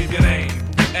don't you leave your name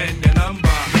and your number,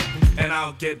 and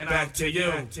I'll get back to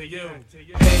you. Hey,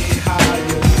 how you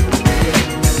doing?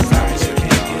 Sorry I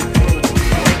can't get through.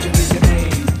 Why don't you leave your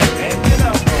name and your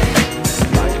number,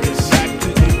 and I'll get back to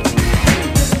you.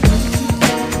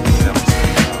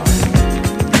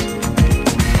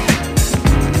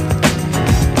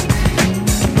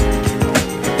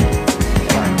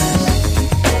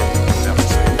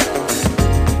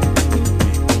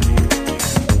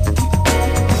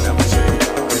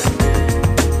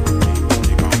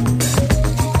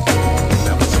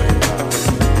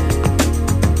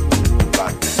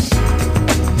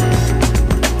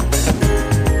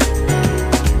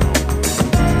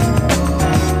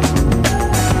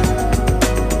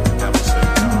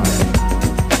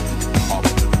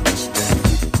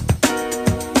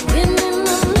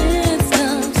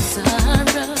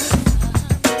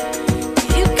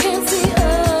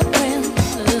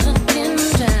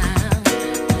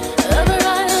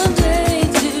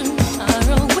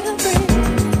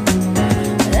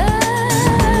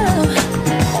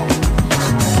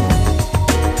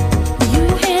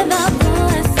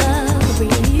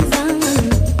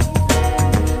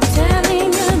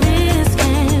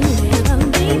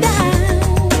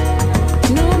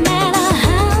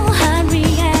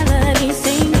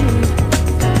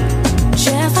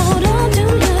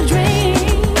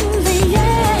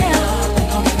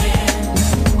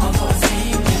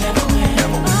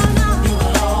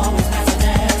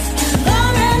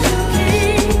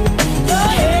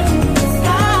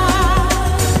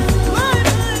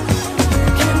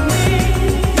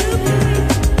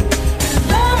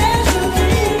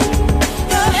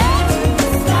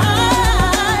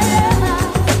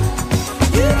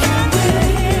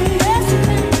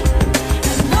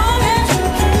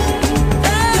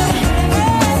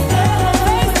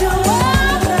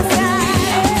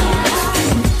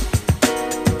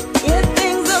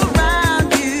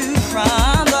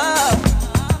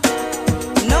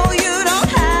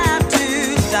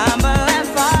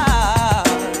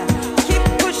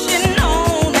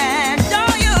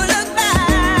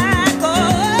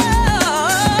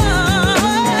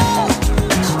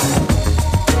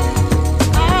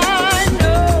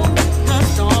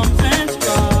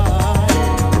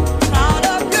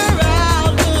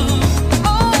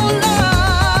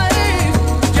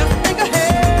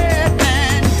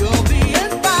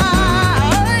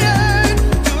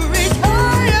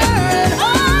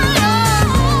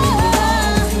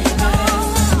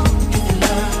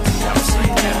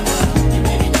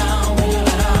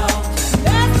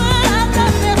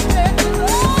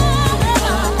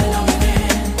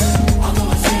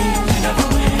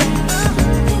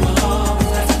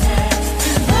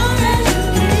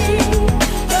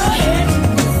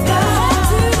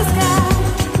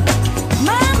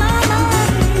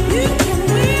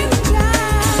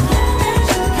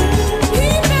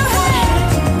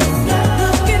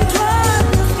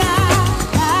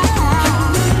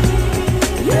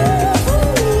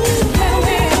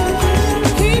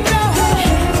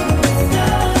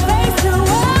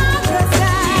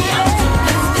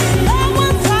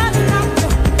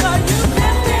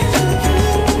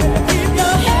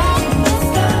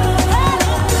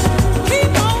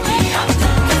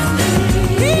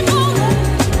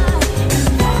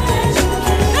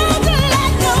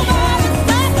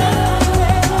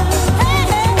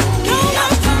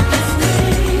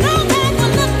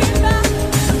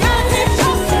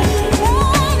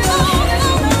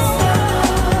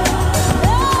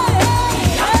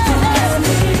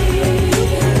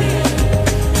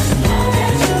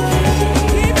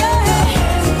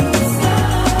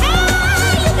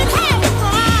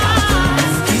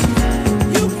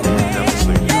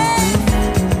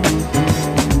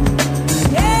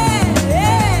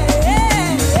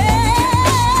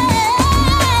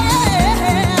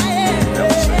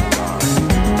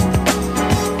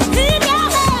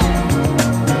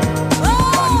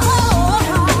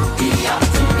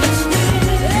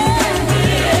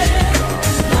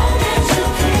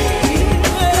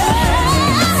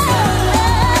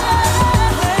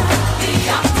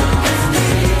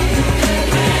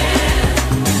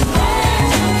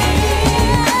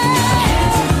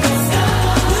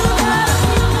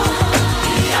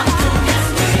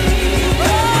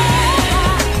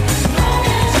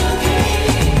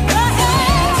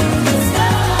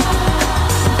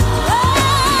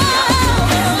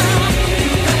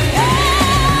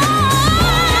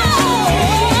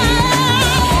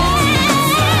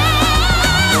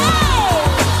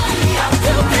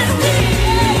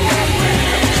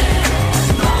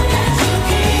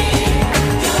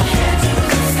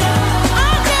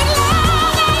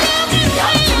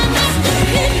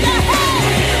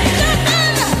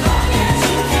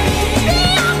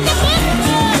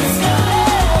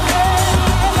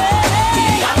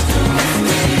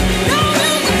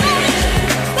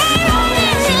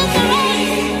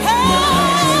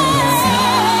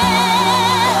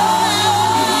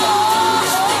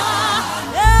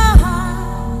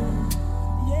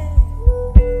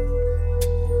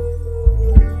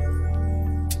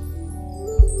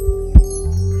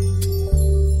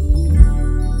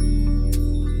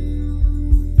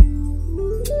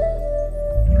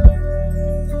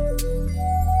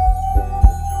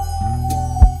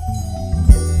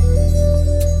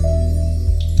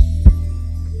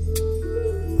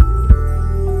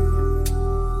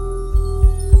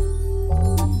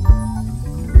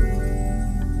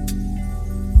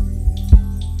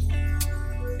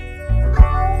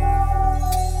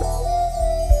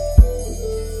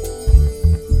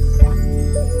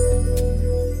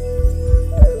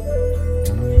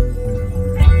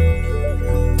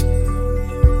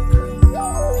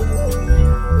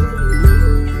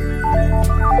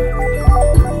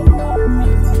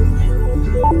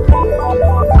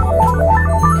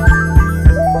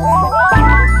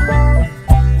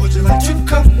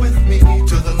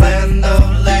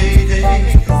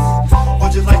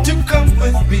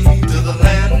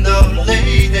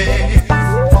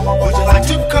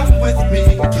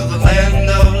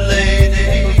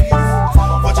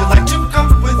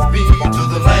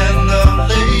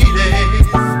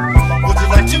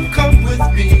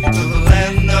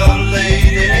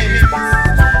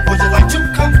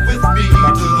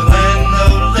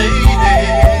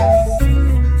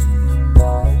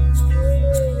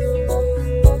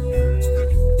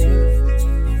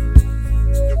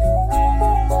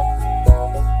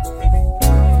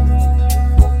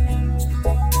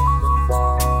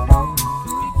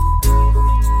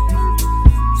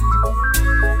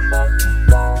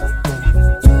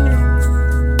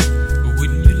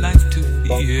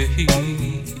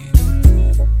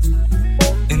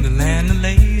 in the land of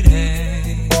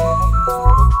lady.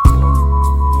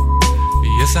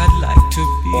 Yes, I'd like to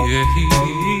be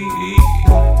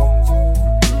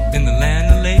in the land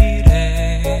of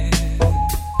lady.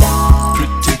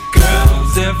 Pretty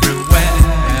girls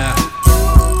everywhere,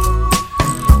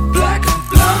 black and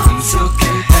blonde,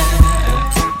 silky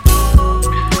hair,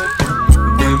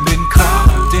 women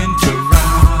carved into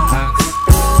rocks.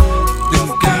 Them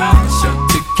girls sure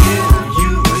to give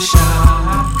you a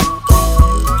shot.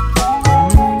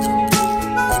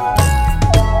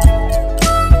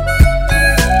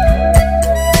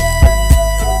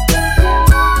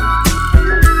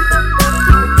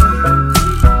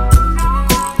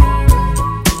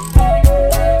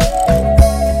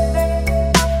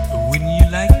 Wouldn't you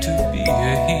like to be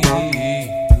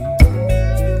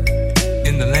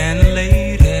in the land of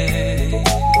lady?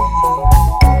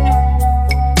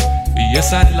 Yes,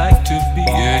 I'd like to be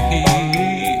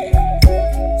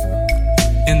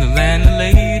in the land of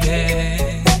lady.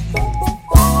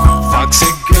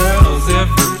 Foxy girls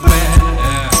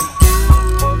everywhere,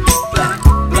 black,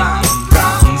 blonde,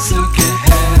 brown, silky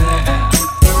hair,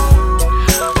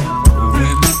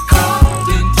 women carved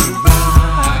into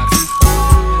rocks.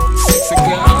 Sexy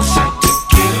girls try to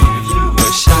give you a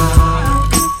shot.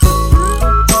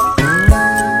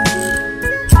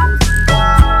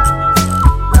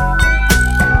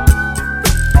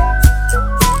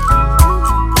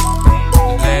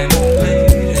 Land of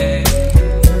lady.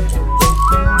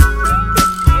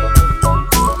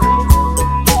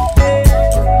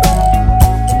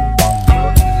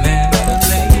 Land of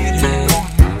lady.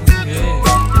 Yeah.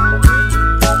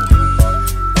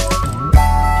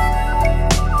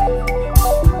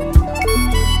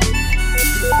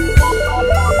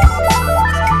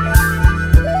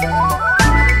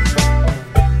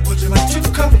 Would you like to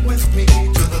come with me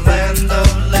to the land of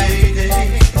lady?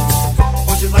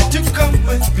 Would you like to come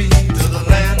with me to the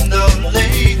land of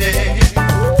lady?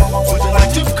 Would you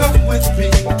like to come with me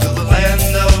to the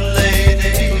land of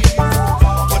lady?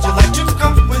 Would you like to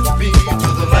come with me to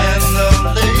the land of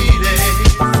lady?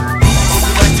 Would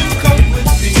you like to come with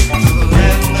me to the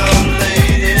land of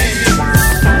lady?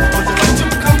 Would you like to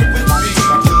come with me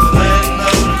to the land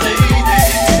of lady?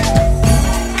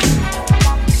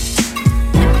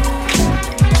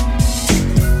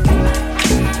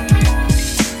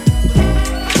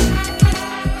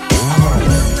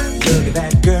 Look at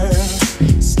that girl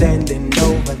standing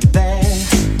over there.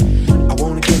 I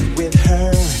wanna get with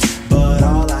her, but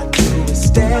all I do is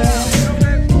stare.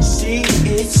 She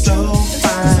is so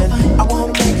fine. I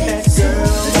wanna make that girl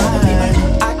mine.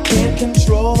 I can't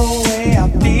control the way I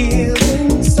feel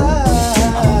inside.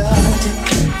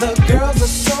 The girls are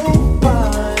so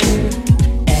fine,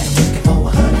 and I'm looking for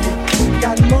 100.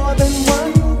 Got more than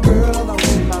one girl on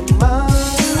my mind.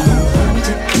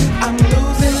 I'm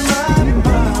losing my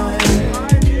mind,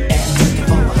 and I'm looking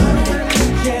for 100.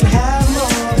 Can't have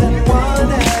more than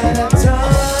one at a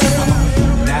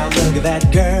time. Now look at that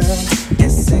girl,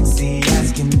 as sexy as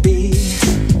can be.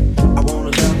 I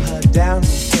wanna love her down,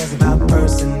 who cares about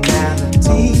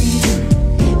personality?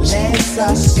 Legs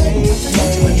are shaking,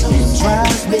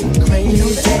 drives me crazy.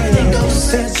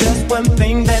 There's just one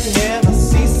thing that never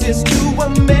ceases to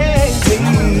amaze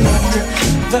me.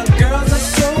 The girls are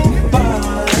so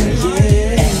fine,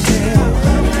 yeah.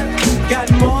 Got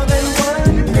more than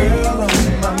one girl on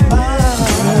my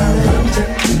mind.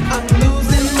 I'm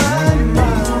losing my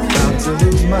mind, about to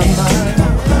lose my mind.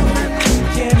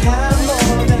 Can't have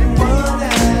more than one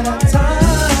at a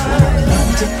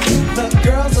time. The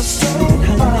girls are so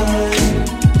fine,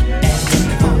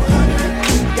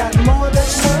 got more than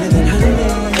one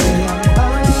girl on my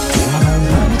mind.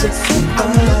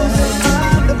 I'm losing my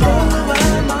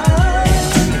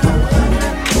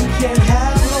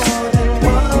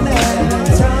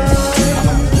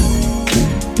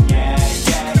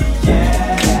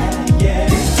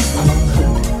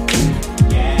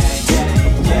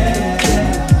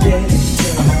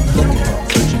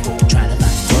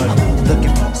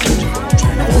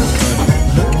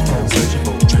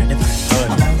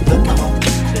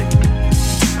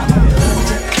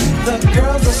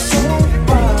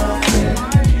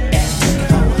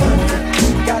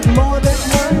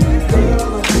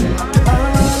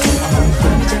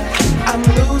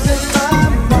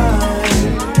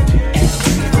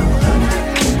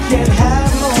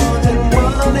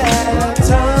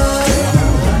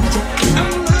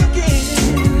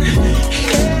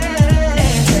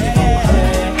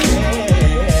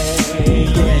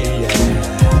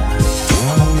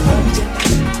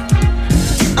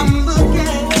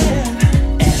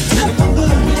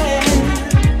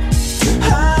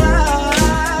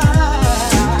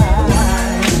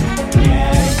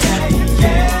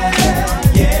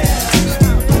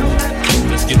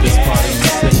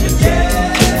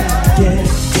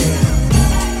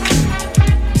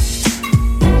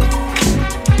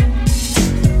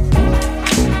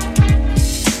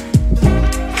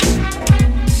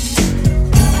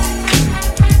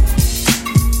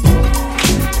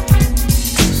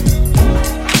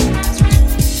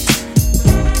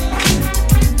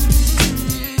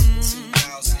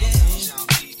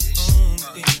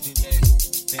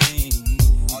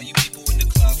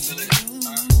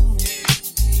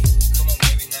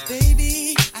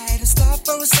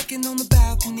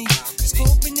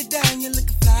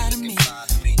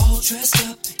dressed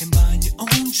up and buying your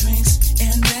own drinks,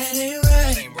 and that ain't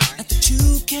right. Not that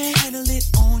you can't handle it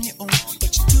on your own,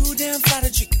 but you're too damn fly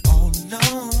to drink it all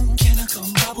alone. Can I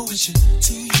come bubble with you?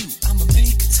 To you, I'ma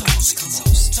make a toast. Come on,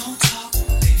 don't talk,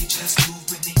 baby, just move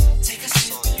with me. Take a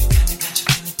sip, kinda got you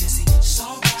feeling dizzy. It's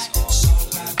alright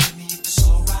with me if it's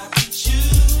alright with you.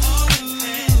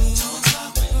 Don't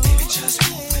talk, baby, just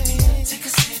move with me. Take a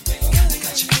sip, kinda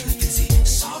got you feeling dizzy.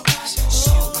 It's alright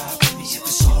with me if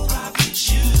it's alright with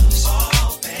you.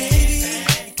 Oh, baby,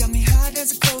 you got me high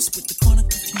as a ghost with the corner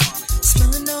perfume.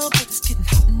 Smelling all good, it's getting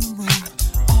hot in the room.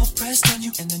 All pressed on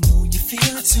you, and I know you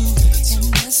feel it too.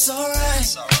 And that's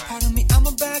alright. Pardon me,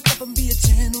 I'ma back up and be a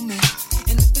gentleman.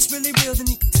 And if it's really real, then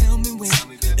you can tell me when.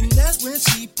 And that's when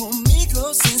she pulled me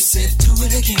close and said, do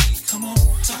it again. Come on,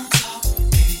 don't talk,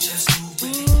 baby, just move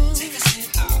with me. Take a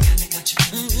sip, kinda got you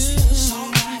feeling dizzy. It's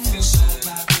alright, feels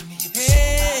alright with me. If it's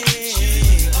alright with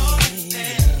you.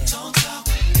 Don't talk,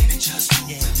 baby, just move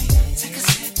with me. Take a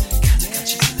sip, kinda got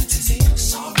you feeling dizzy.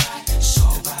 It's alright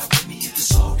with me. If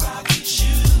it's alright with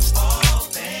you. Oh,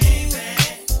 baby.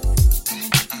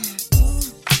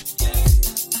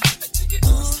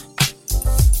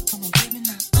 Come on, baby,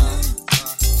 now.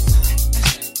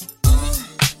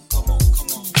 Come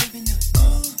on, baby, now.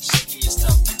 Shaking your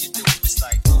stuff when you do it, it's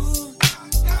like, ooh.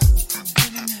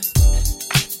 Baby, now.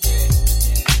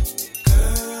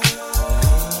 Girl,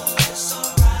 it's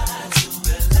alright to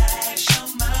relax your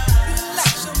mind.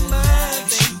 Relax,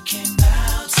 you came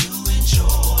out to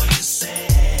enjoy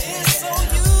yourself. It's on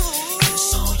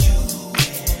you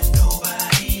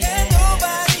and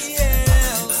nobody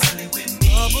else.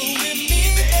 Bubble with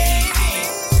me, baby.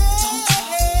 Don't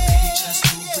talk, baby, just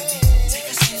move with me. Take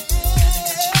a sip, kinda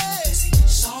got you feeling dizzy.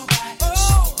 It's alright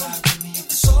with me if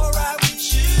it's alright with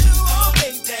you. Oh,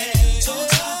 baby, don't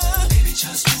talk, baby,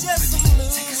 just move with me.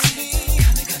 Take a sip,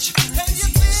 kinda got you feeling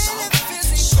dizzy. It's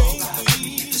alright with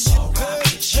me if it's alright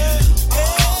with you.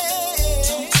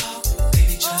 Don't talk,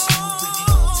 baby, just move with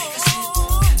me. Take a sip,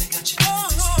 kinda got you feeling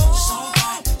dizzy. It's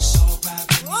alright with me if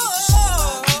it's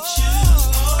alright with you.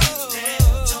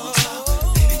 Don't talk,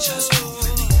 baby, just move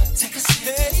with me. Take a sip,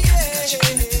 kinda got you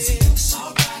feeling dizzy. It's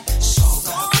alright with me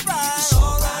if it's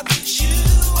alright with you.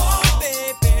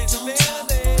 Don't talk,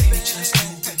 baby, just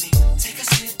move with me. Take a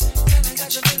sip, kinda got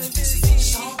you feeling dizzy.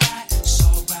 It's alright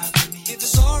with me if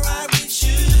it's alright with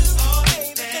you.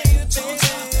 Don't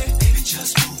talk, baby,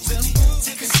 just move with me.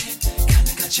 Take a sip,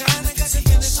 kinda got you feeling dizzy.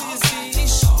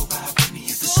 It's alright with me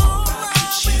if it's alright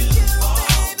with you.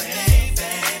 Oh, baby.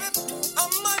 I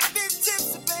might be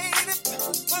tipsy, baby,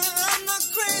 but I'm not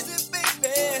crazy,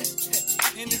 baby.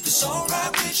 And if it's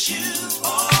alright with you,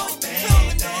 oh, baby.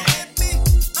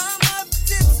 I'm not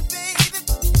tipsy, baby,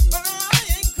 but I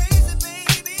ain't crazy,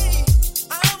 baby.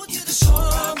 I want you to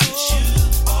alright with you,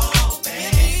 oh,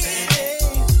 baby.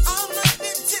 I'm not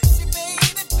been tipsy,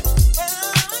 baby, but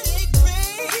I ain't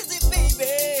crazy,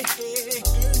 baby.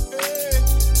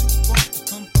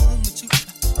 Come home with you,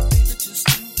 baby, just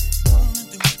do what you wanna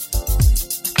do.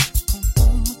 Come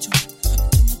home with you,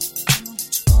 do what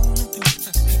you wanna do.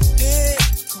 Hey,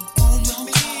 come home with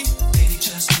me, Baby,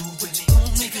 just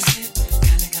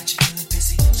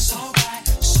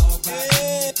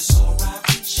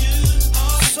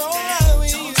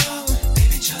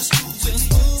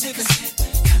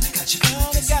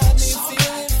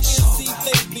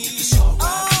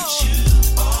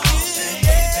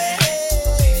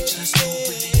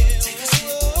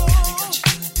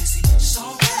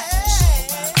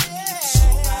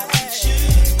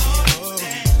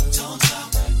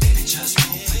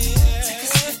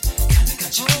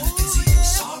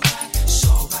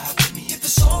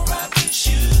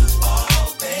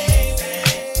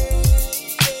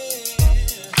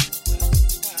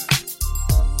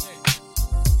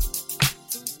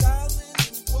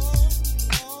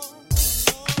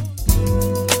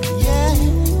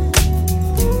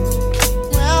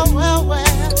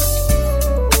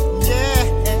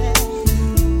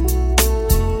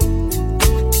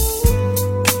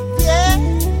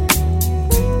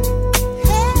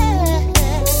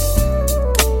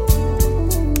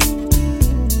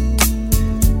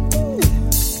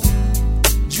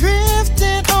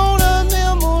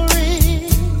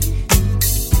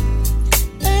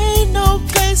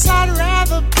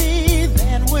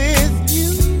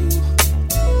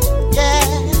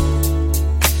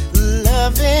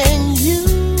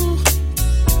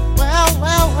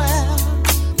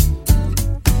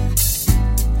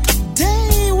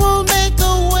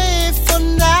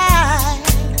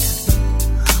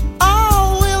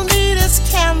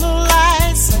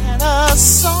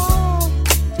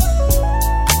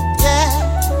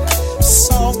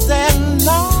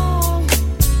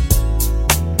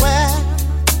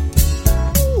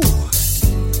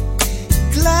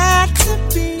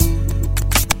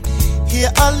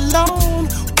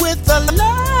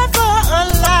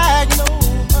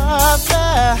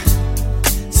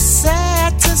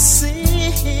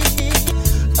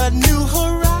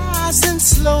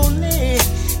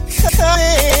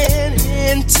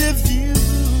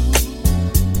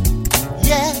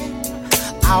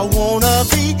I wanna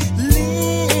be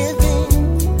living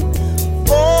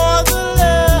for the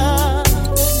love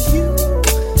of you.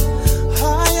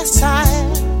 Oh, yes, I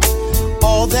am.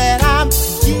 All that I'm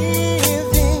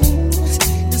giving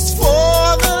is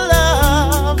for the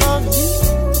love of you.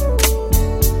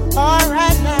 All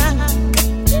right now.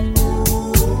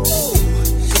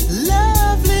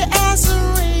 Lovely as a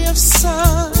ray of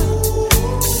sun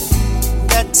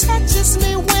that touches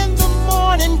me when the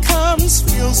morning comes,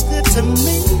 feels good to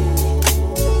me.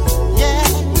 Yeah,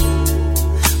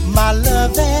 my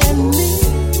love and me.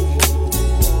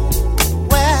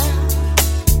 Well,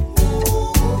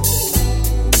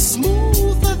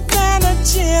 smoother than a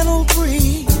gentle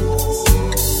breeze,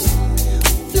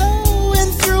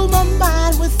 flowing through my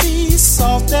mind with ease,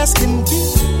 soft as can be.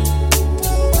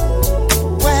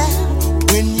 Well,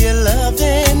 when you're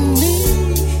loving me,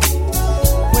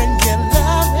 when you're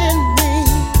loving me,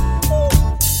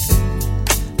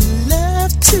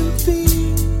 love to be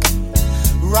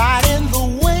riding the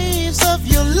waves of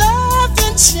your love,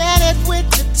 enchanted with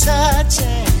your touch.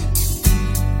 And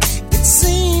it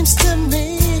seems to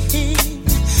me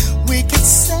we could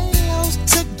sail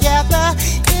together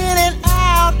in and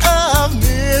out of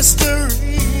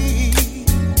mystery.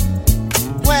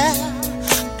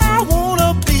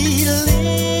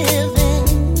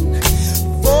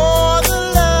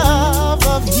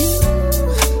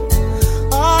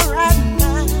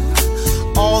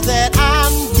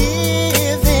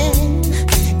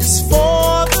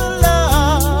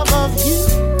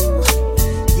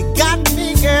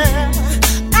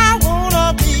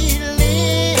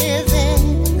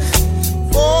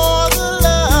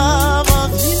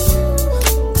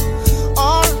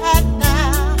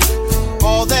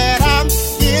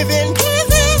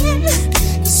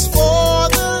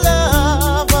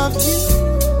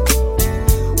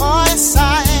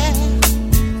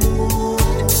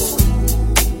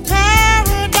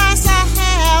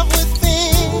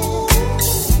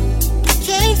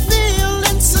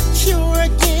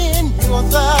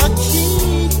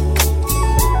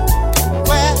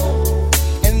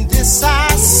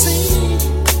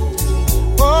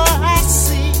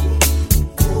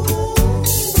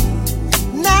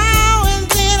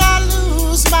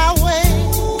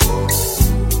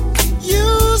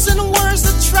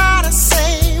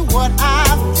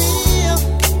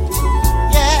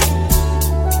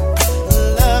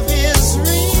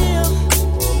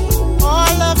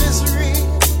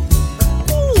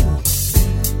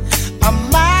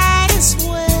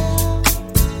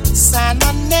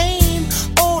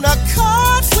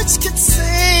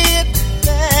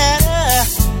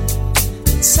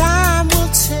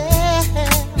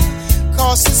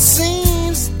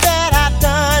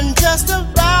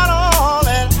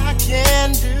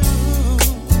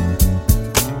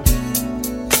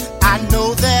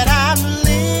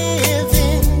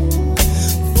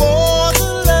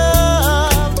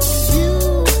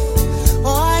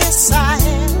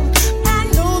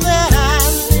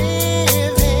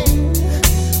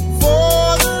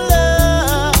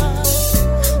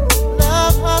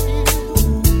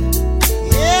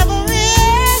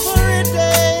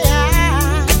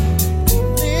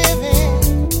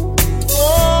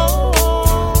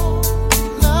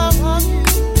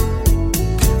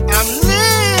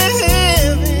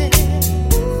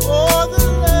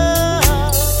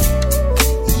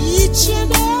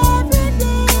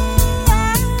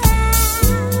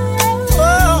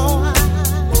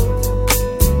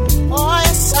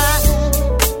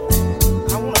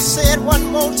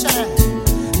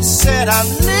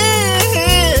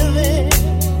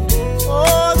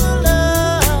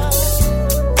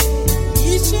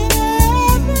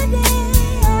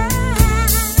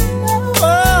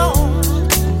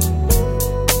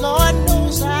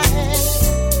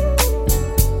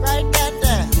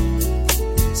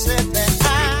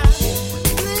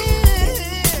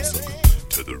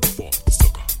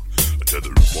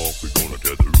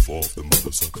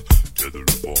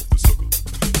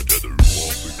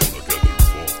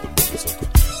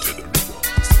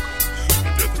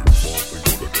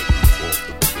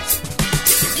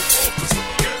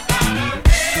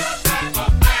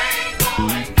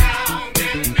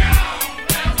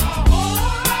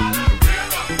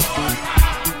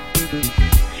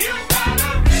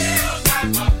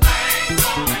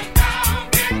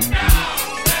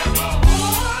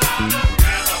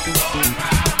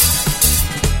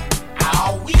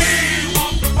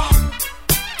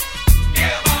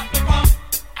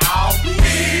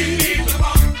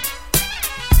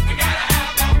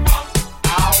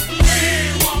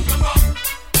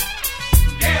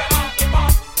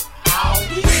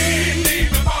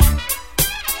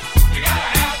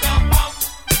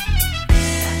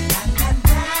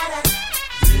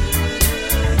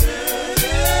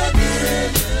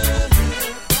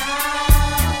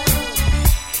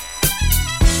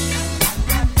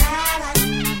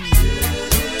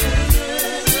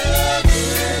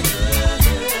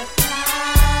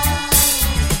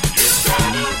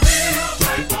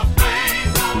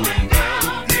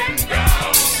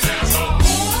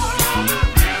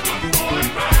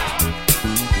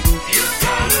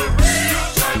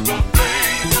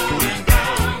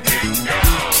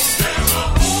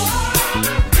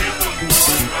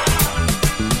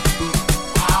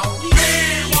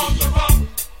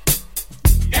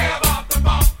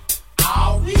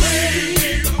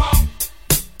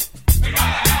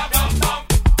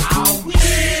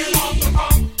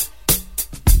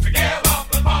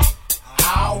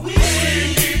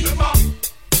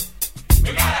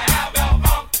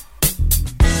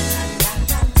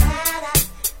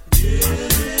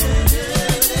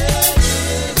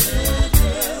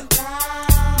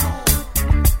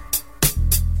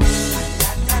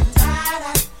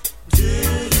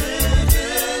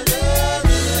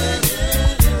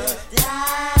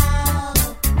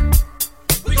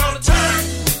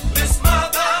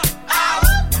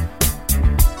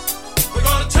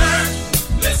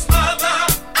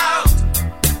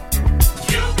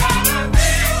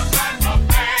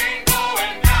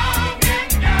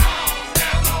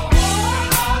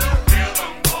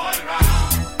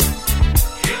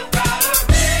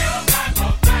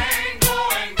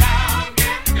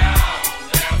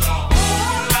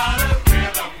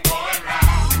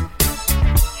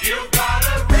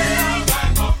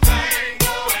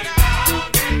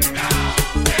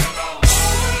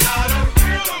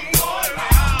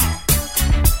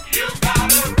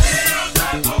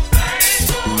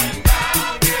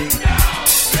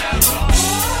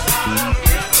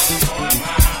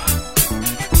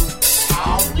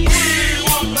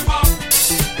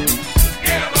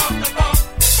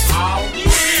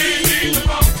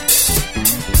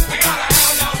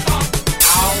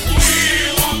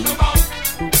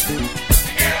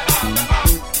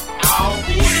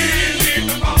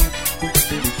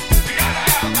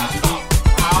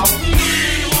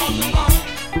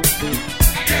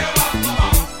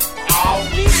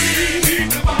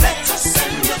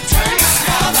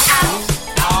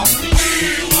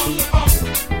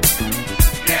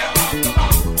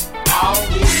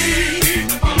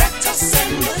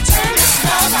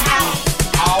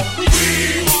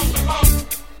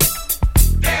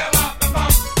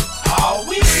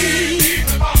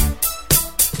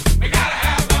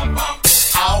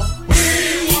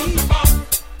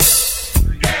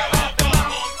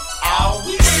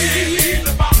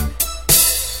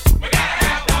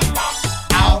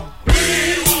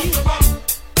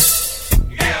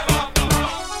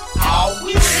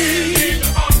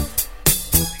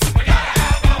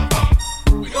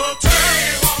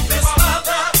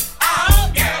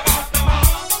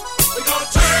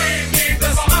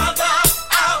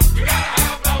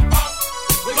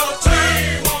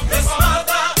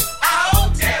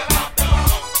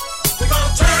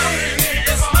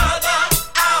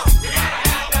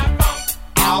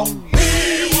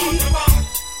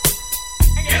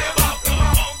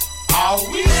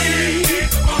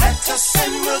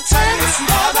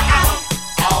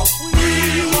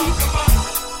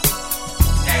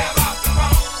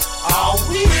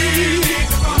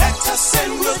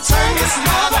 turn this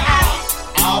mother out.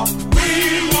 Oh, we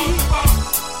want the bump.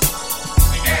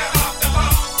 We get off the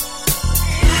bump.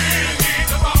 We need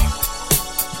the bump.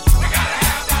 We gotta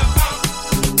have that bump.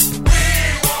 We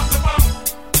want the bump.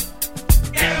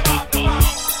 Get off the bump.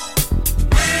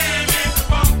 We need the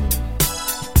bump.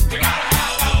 We gotta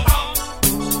have that bump.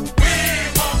 We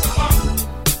want the bump.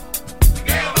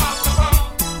 Get off the bump.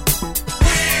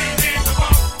 We need the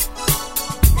bump.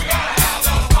 We gotta have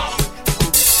that bump.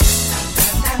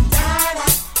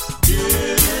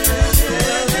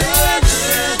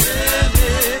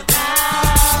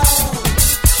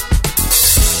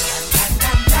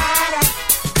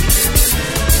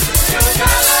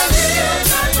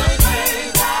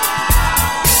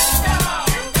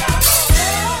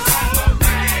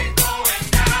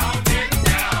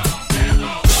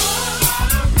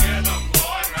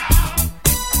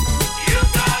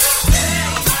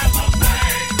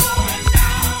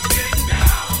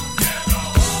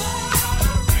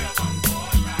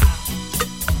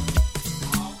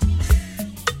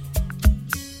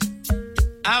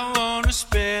 I wanna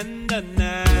spend the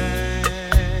night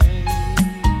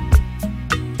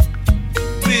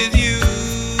with you.